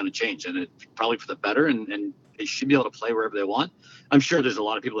that's going to change, and it's probably for the better. And they should be able to play wherever they want. I'm sure there's a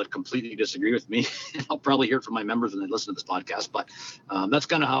lot of people that completely disagree with me. I'll probably hear it from my members when they listen to this podcast, but that's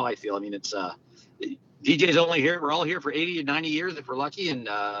kind of how I feel. I mean, it's DJ's only here. We're all here for 80 or 90 years if we're lucky, and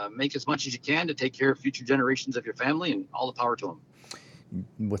make as much as you can to take care of future generations of your family, and all the power to them.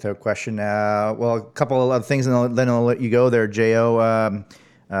 Without question. Well, a couple of other things, and then I'll let you go there, J.O.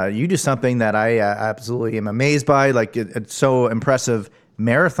 You do something that I absolutely am amazed by. Like, it's so impressive.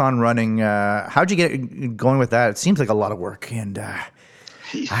 Marathon running. How'd you get going with that? It seems like a lot of work, and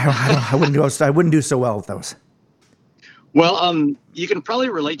I wouldn't do so well with those. Well, you can probably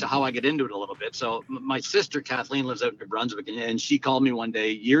relate to how I get into it a little bit. So my sister Kathleen lives out in New Brunswick, and she called me one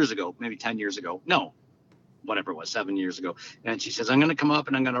day years ago, maybe 10 years ago. No, whatever it was, 7 years ago. And she says, I'm going to come up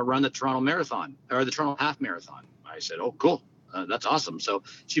and I'm going to run the Toronto Marathon, or the Toronto Half Marathon. I said, oh, cool. That's awesome. So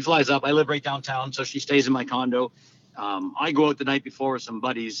she flies up. I live right downtown, so she stays in my condo. I go out the night before with some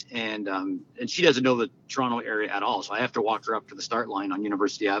buddies, and she doesn't know the Toronto area at all. So I have to walk her up to the start line on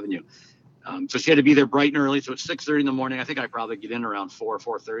University Avenue. So she had to be there bright and early. So it's 6:30 in the morning. I think I probably get in around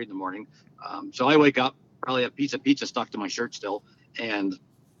 4:30 in the morning. So I wake up, probably have a piece of pizza stuck to my shirt still. And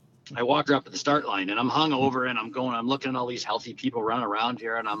I walk her up to the start line, and I'm hungover, and I'm looking at all these healthy people running around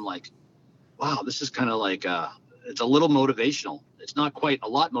here. And I'm like, wow, this is kind of like, it's a little motivational. It's not quite a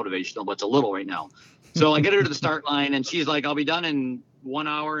lot motivational, but it's a little right now. So I get her to the start line, and she's like, I'll be done in 1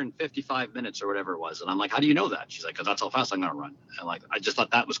 hour and 55 minutes or whatever it was. And I'm like, how do you know that? She's like, because that's how fast I'm going to run. And like, I just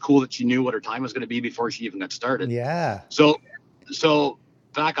thought that was cool that she knew what her time was going to be before she even got started. Yeah. So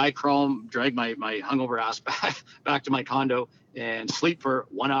back I crawl, drag my hungover ass back to my condo and sleep for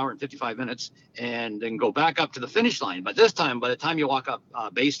 1 hour and 55 minutes and then go back up to the finish line. But this time, by the time you walk up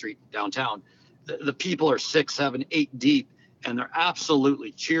Bay Street downtown, the people are 6, 7, 8 deep. And they're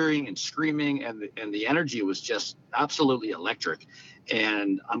absolutely cheering and screaming, and the energy was just absolutely electric.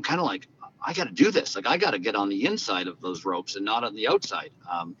 And I'm kind of like, I got to do this. Like, I got to get on the inside of those ropes and not on the outside,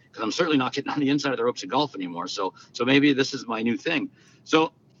 because I'm certainly not getting on the inside of the ropes of golf anymore. So maybe this is my new thing.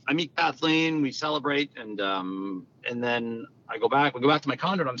 So I meet Kathleen, we celebrate, and then we go back to my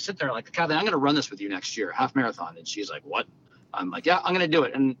condo, and I'm sitting there like, Kathleen, I'm going to run this with you next year, half marathon. And she's like, what? I'm like, yeah, I'm going to do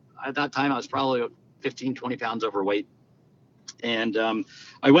it. And at that time, I was probably 15, 20 pounds overweight. And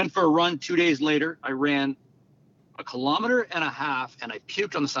I went for a run 2 days later. I ran 1.5 kilometers, and I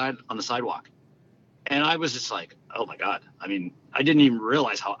puked on the sidewalk. And I was just like, oh my God. I mean, I didn't even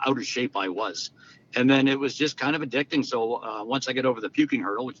realize how out of shape I was. And then it was just kind of addicting. So once I get over the puking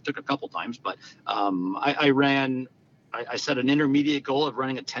hurdle, which took a couple times, but I set an intermediate goal of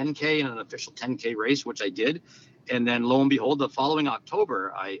running a 10K in an official 10K race, which I did. And then lo and behold, the following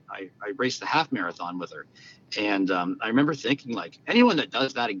October, I raced the half marathon with her. And I remember thinking, like, anyone that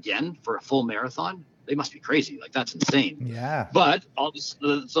does that again for a full marathon, they must be crazy. Like, that's insane. Yeah. But all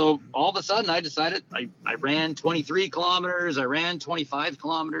of a sudden, I decided I ran 23 kilometers. I ran 25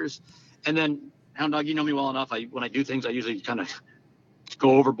 kilometers. And then, Hound Dog, you know me well enough. When I do things, I usually kind of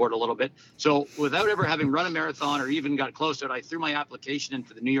go overboard a little bit. So without ever having run a marathon or even got close to it, I threw my application in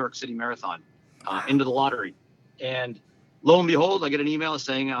for the New York City Marathon into the lottery. And lo and behold, I get an email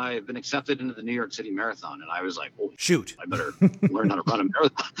saying I've been accepted into the New York City Marathon. And I was like, oh, shoot, I better learn how to run a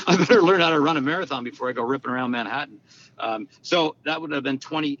marathon. I better learn how to run a marathon before I go ripping around Manhattan. So that would have been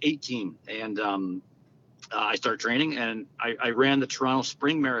 2018. And I started training, and I ran the Toronto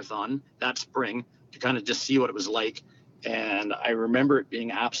Spring Marathon that spring to kind of just see what it was like. And I remember it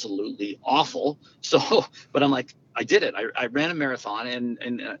being absolutely awful. So, but I'm like, I did it. I ran a marathon, and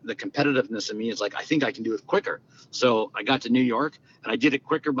the competitiveness in me is like, I think I can do it quicker. So I got to New York, and I did it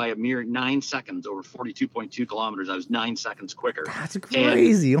quicker by a mere 9 seconds over 42.2 kilometers. I was 9 seconds quicker. That's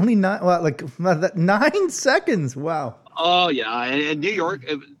crazy. Only 9 seconds. Wow. Oh yeah. And New York,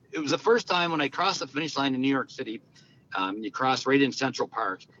 it was the first time when I crossed the finish line in New York City. You cross right in Central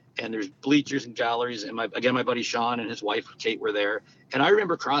Park, and there's bleachers and galleries. And my buddy Sean and his wife Kate were there. And I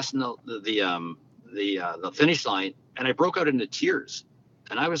remember crossing the finish line, and I broke out into tears.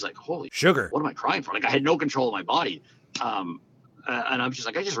 And I was like, holy sugar, what am I crying for? Like, I had no control of my body. And I'm just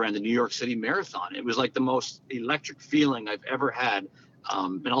like, I just ran the New York City Marathon. It was like the most electric feeling I've ever had.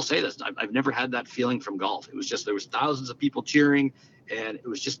 And I'll say this, I've never had that feeling from golf. It was just, there was thousands of people cheering, and it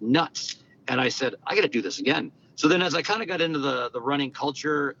was just nuts. And I said, I got to do this again. So then as I kind of got into the running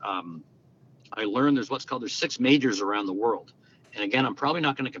culture, I learned there's 6 majors around the world. And again, I'm probably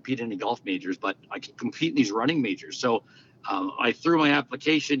not going to compete in any golf majors, but I can compete in these running majors. So I threw my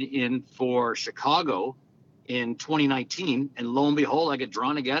application in for Chicago in 2019, and lo and behold, I get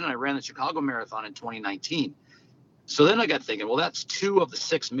drawn again, and I ran the Chicago Marathon in 2019. So then I got thinking, well, that's 2 of the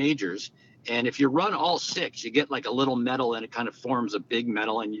 6 majors. And if you run all 6, you get like a little medal, and it kind of forms a big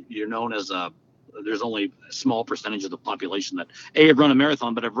medal, and you're known as there's only a small percentage of the population that have run a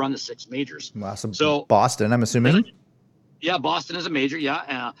marathon, but have run the 6 majors. Awesome. So Boston, I'm assuming. Yeah, Boston is a major.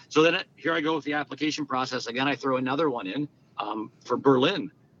 Yeah. So then here I go with the application process again. I throw another one in for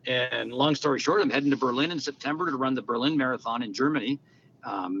Berlin. And long story short, I'm heading to Berlin in September to run the Berlin Marathon in Germany.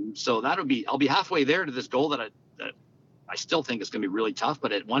 So I'll be halfway there to this goal that I still think is going to be really tough,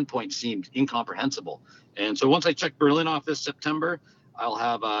 but at one point seemed incomprehensible. And so once I check Berlin off this September, I'll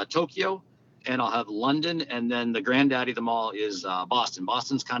have Tokyo, and I'll have London, and then the granddaddy of them all is Boston.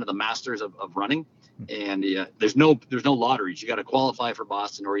 Boston's kind of the masters of running. And there's no lotteries. You got to qualify for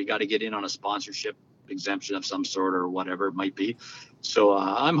Boston, or you got to get in on a sponsorship exemption of some sort, or whatever it might be. So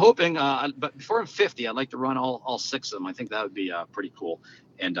I'm hoping, but before I'm 50, I'd like to run all 6 of them. I think that would be pretty cool.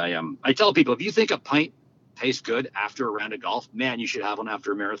 And I tell people, if you think a pint tastes good after a round of golf, man, you should have one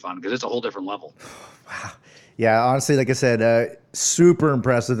after a marathon, because it's a whole different level. Wow. Yeah, honestly, like I said, super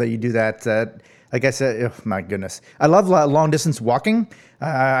impressive that you do that. Like I said, oh my goodness, I love long distance walking.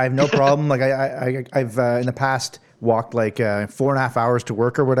 I have no problem. Like I've in the past walked like 4.5 hours to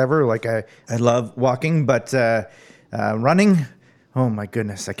work or whatever. Like I love walking, but running, oh my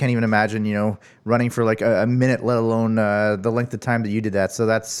goodness, I can't even imagine, running for like a minute, let alone the length of time that you did that. So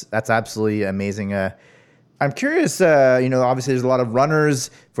that's absolutely amazing. I'm curious, obviously there's a lot of runners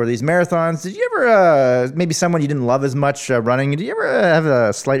for these marathons. Did you ever, maybe someone you didn't love as much running, did you ever have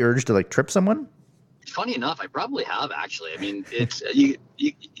a slight urge to like trip someone? Funny enough, I probably have actually. I mean, it's you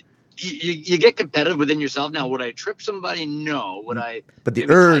get competitive within yourself. Now, would I trip somebody? No. Would I? But the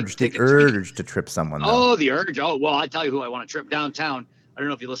urge to trip someone. Though. Oh, the urge. Oh, well, I tell you who I want to trip downtown. I don't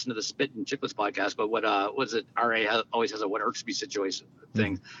know if you listen to the Spit and Chicklets podcast, but what was it? RA always has a what irks me situation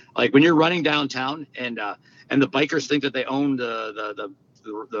thing. Like when you're running downtown and the bikers think that they own the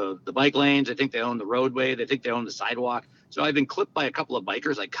bike lanes. They think they own the roadway. They think they own the sidewalk. So I've been clipped by a couple of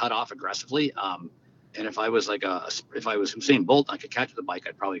bikers. I cut off aggressively. And if I was if I was Usain Bolt, I could catch the bike.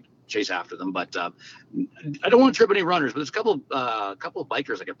 I'd probably chase after them. But I don't want to trip any runners. But there's a couple of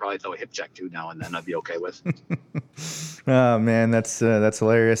bikers I could probably throw a hip check to now and then. I'd be okay with. Oh man, that's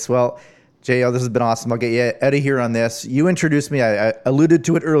hilarious. Well, J.O., this has been awesome. I'll get you out of here on this. You introduced me. I alluded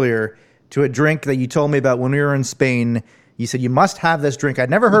to it earlier, to a drink that you told me about when we were in Spain. You said you must have this drink. I'd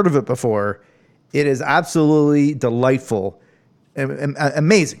never heard of it before. It is absolutely delightful,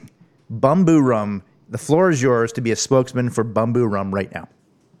 amazing. Bumbu rum. The floor is yours to be a spokesman for Bumbu rum right now.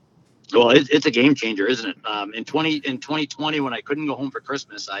 Well, it's a game changer, isn't it? In 2020, when I couldn't go home for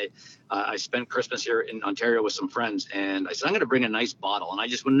Christmas, I spent Christmas here in Ontario with some friends, and I said I'm going to bring a nice bottle. And I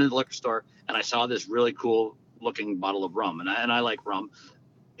just went into the liquor store and I saw this really cool looking bottle of rum, and I like rum.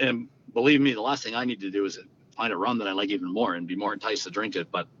 And believe me, the last thing I need to do is find a rum that I like even more and be more enticed to drink it.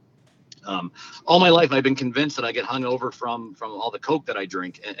 But all my life, I've been convinced that I get hung over from all the Coke that I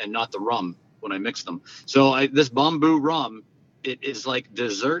drink and not the rum when I mix them. So this Bumbu rum, it is like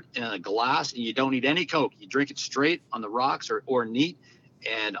dessert in a glass, and you don't need any Coke. You drink it straight on the rocks or neat.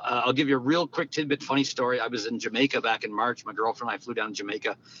 And I'll give you a real quick tidbit, funny story. I was in Jamaica back in March. My girlfriend and I flew down to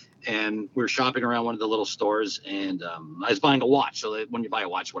Jamaica, and we were shopping around one of the little stores, and I was buying a watch. So when you buy a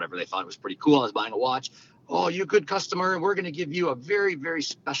watch, whatever, they thought it was pretty cool. I was buying a watch. Oh, you good customer, and we're going to give you a very, very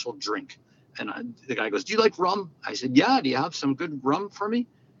special drink. And the guy goes, do you like rum? I said, yeah. Do you have some good rum for me?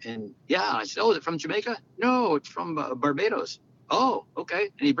 And yeah, I said, oh, is it from Jamaica? No, it's from Barbados. Oh, okay.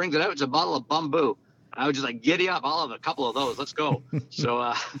 And he brings it out. It's a bottle of Bumbu. I was just like, giddy up. I'll have a couple of those. Let's go. So,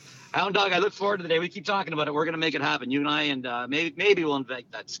 Hound Dog, I look forward to the day. We keep talking about it. We're going to make it happen. You and I, and maybe we'll invite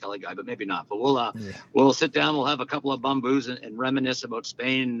that Scully guy, but maybe not. But we'll sit down. We'll have a couple of Bumbus and reminisce about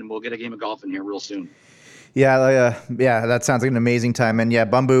Spain, and we'll get a game of golf in here real soon. Yeah, that sounds like an amazing time. And yeah,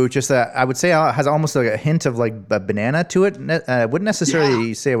 Bumbu, just I would say has almost like a hint of like a banana to it. I wouldn't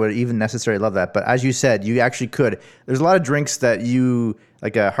necessarily say I would even necessarily love that, but as you said, you actually could. There's a lot of drinks that you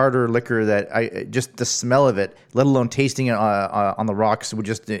like a harder liquor that just the smell of it, let alone tasting it on the rocks, would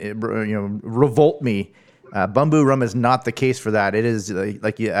just revolt me. Bumbu rum is not the case for that. It is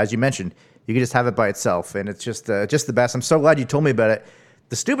as you mentioned, you can just have it by itself, and it's just the best. I'm so glad you told me about it.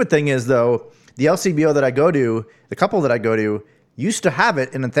 The stupid thing is though, the LCBO that I go to, the couple that I go to, used to have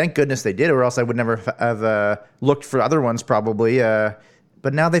it, and thank goodness they did, or else I would never have looked for other ones probably.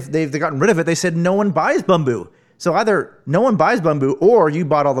 But now they've gotten rid of it. They said no one buys Bumbu. So either no one buys Bumbu, or you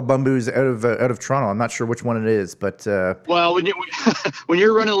bought all the Bumbus out of Toronto. I'm not sure which one it is, but well, when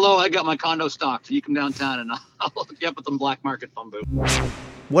you're running low, I got my condo stocked. So you come downtown and I'll hook you up with some black market Bumbu.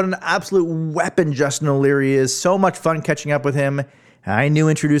 What an absolute weapon Justin O'Leary is! So much fun catching up with him. I knew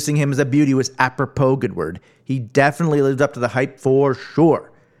introducing him as a beauty was apropos good word. He definitely lived up to the hype for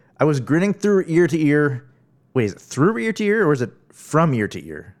sure. I was grinning through ear to ear. Wait, is it through ear to ear or is it from ear to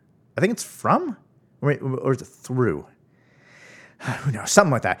ear? I think it's from? Or is it through? Who knows?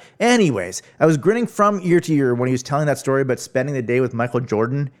 Something like that. Anyways, I was grinning from ear to ear when he was telling that story about spending the day with Michael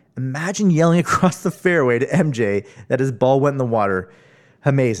Jordan. Imagine yelling across the fairway to MJ that his ball went in the water.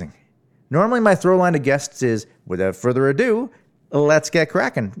 Amazing. Normally my throw line to guests is, without further ado, let's get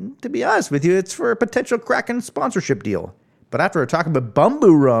cracking. To be honest with you, it's for a potential Kraken sponsorship deal. But after talking about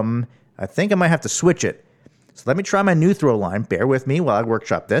Bumbu rum, I think I might have to switch it. So let me try my new throw line. Bear with me while I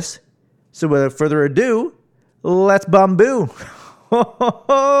workshop this. So without further ado, let's Bumbu.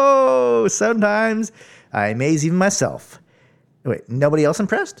 Sometimes I amaze even myself. Wait, nobody else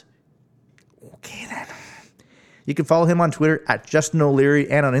impressed? Okay then. You can follow him on Twitter at Justin O'Leary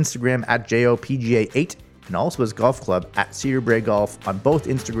and on Instagram at JOPGA8. And also his golf club at Cedar Brae Golf on both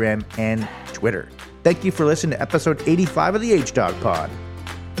Instagram and Twitter. Thank you for listening to episode 85 of the H-Dog Pod.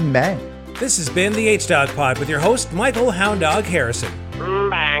 Bang. This has been the H-Dog Pod with your host, Michael Hound Dog Harrison.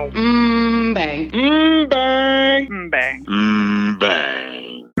 Bang. Bang. Bang. Bang. Bang.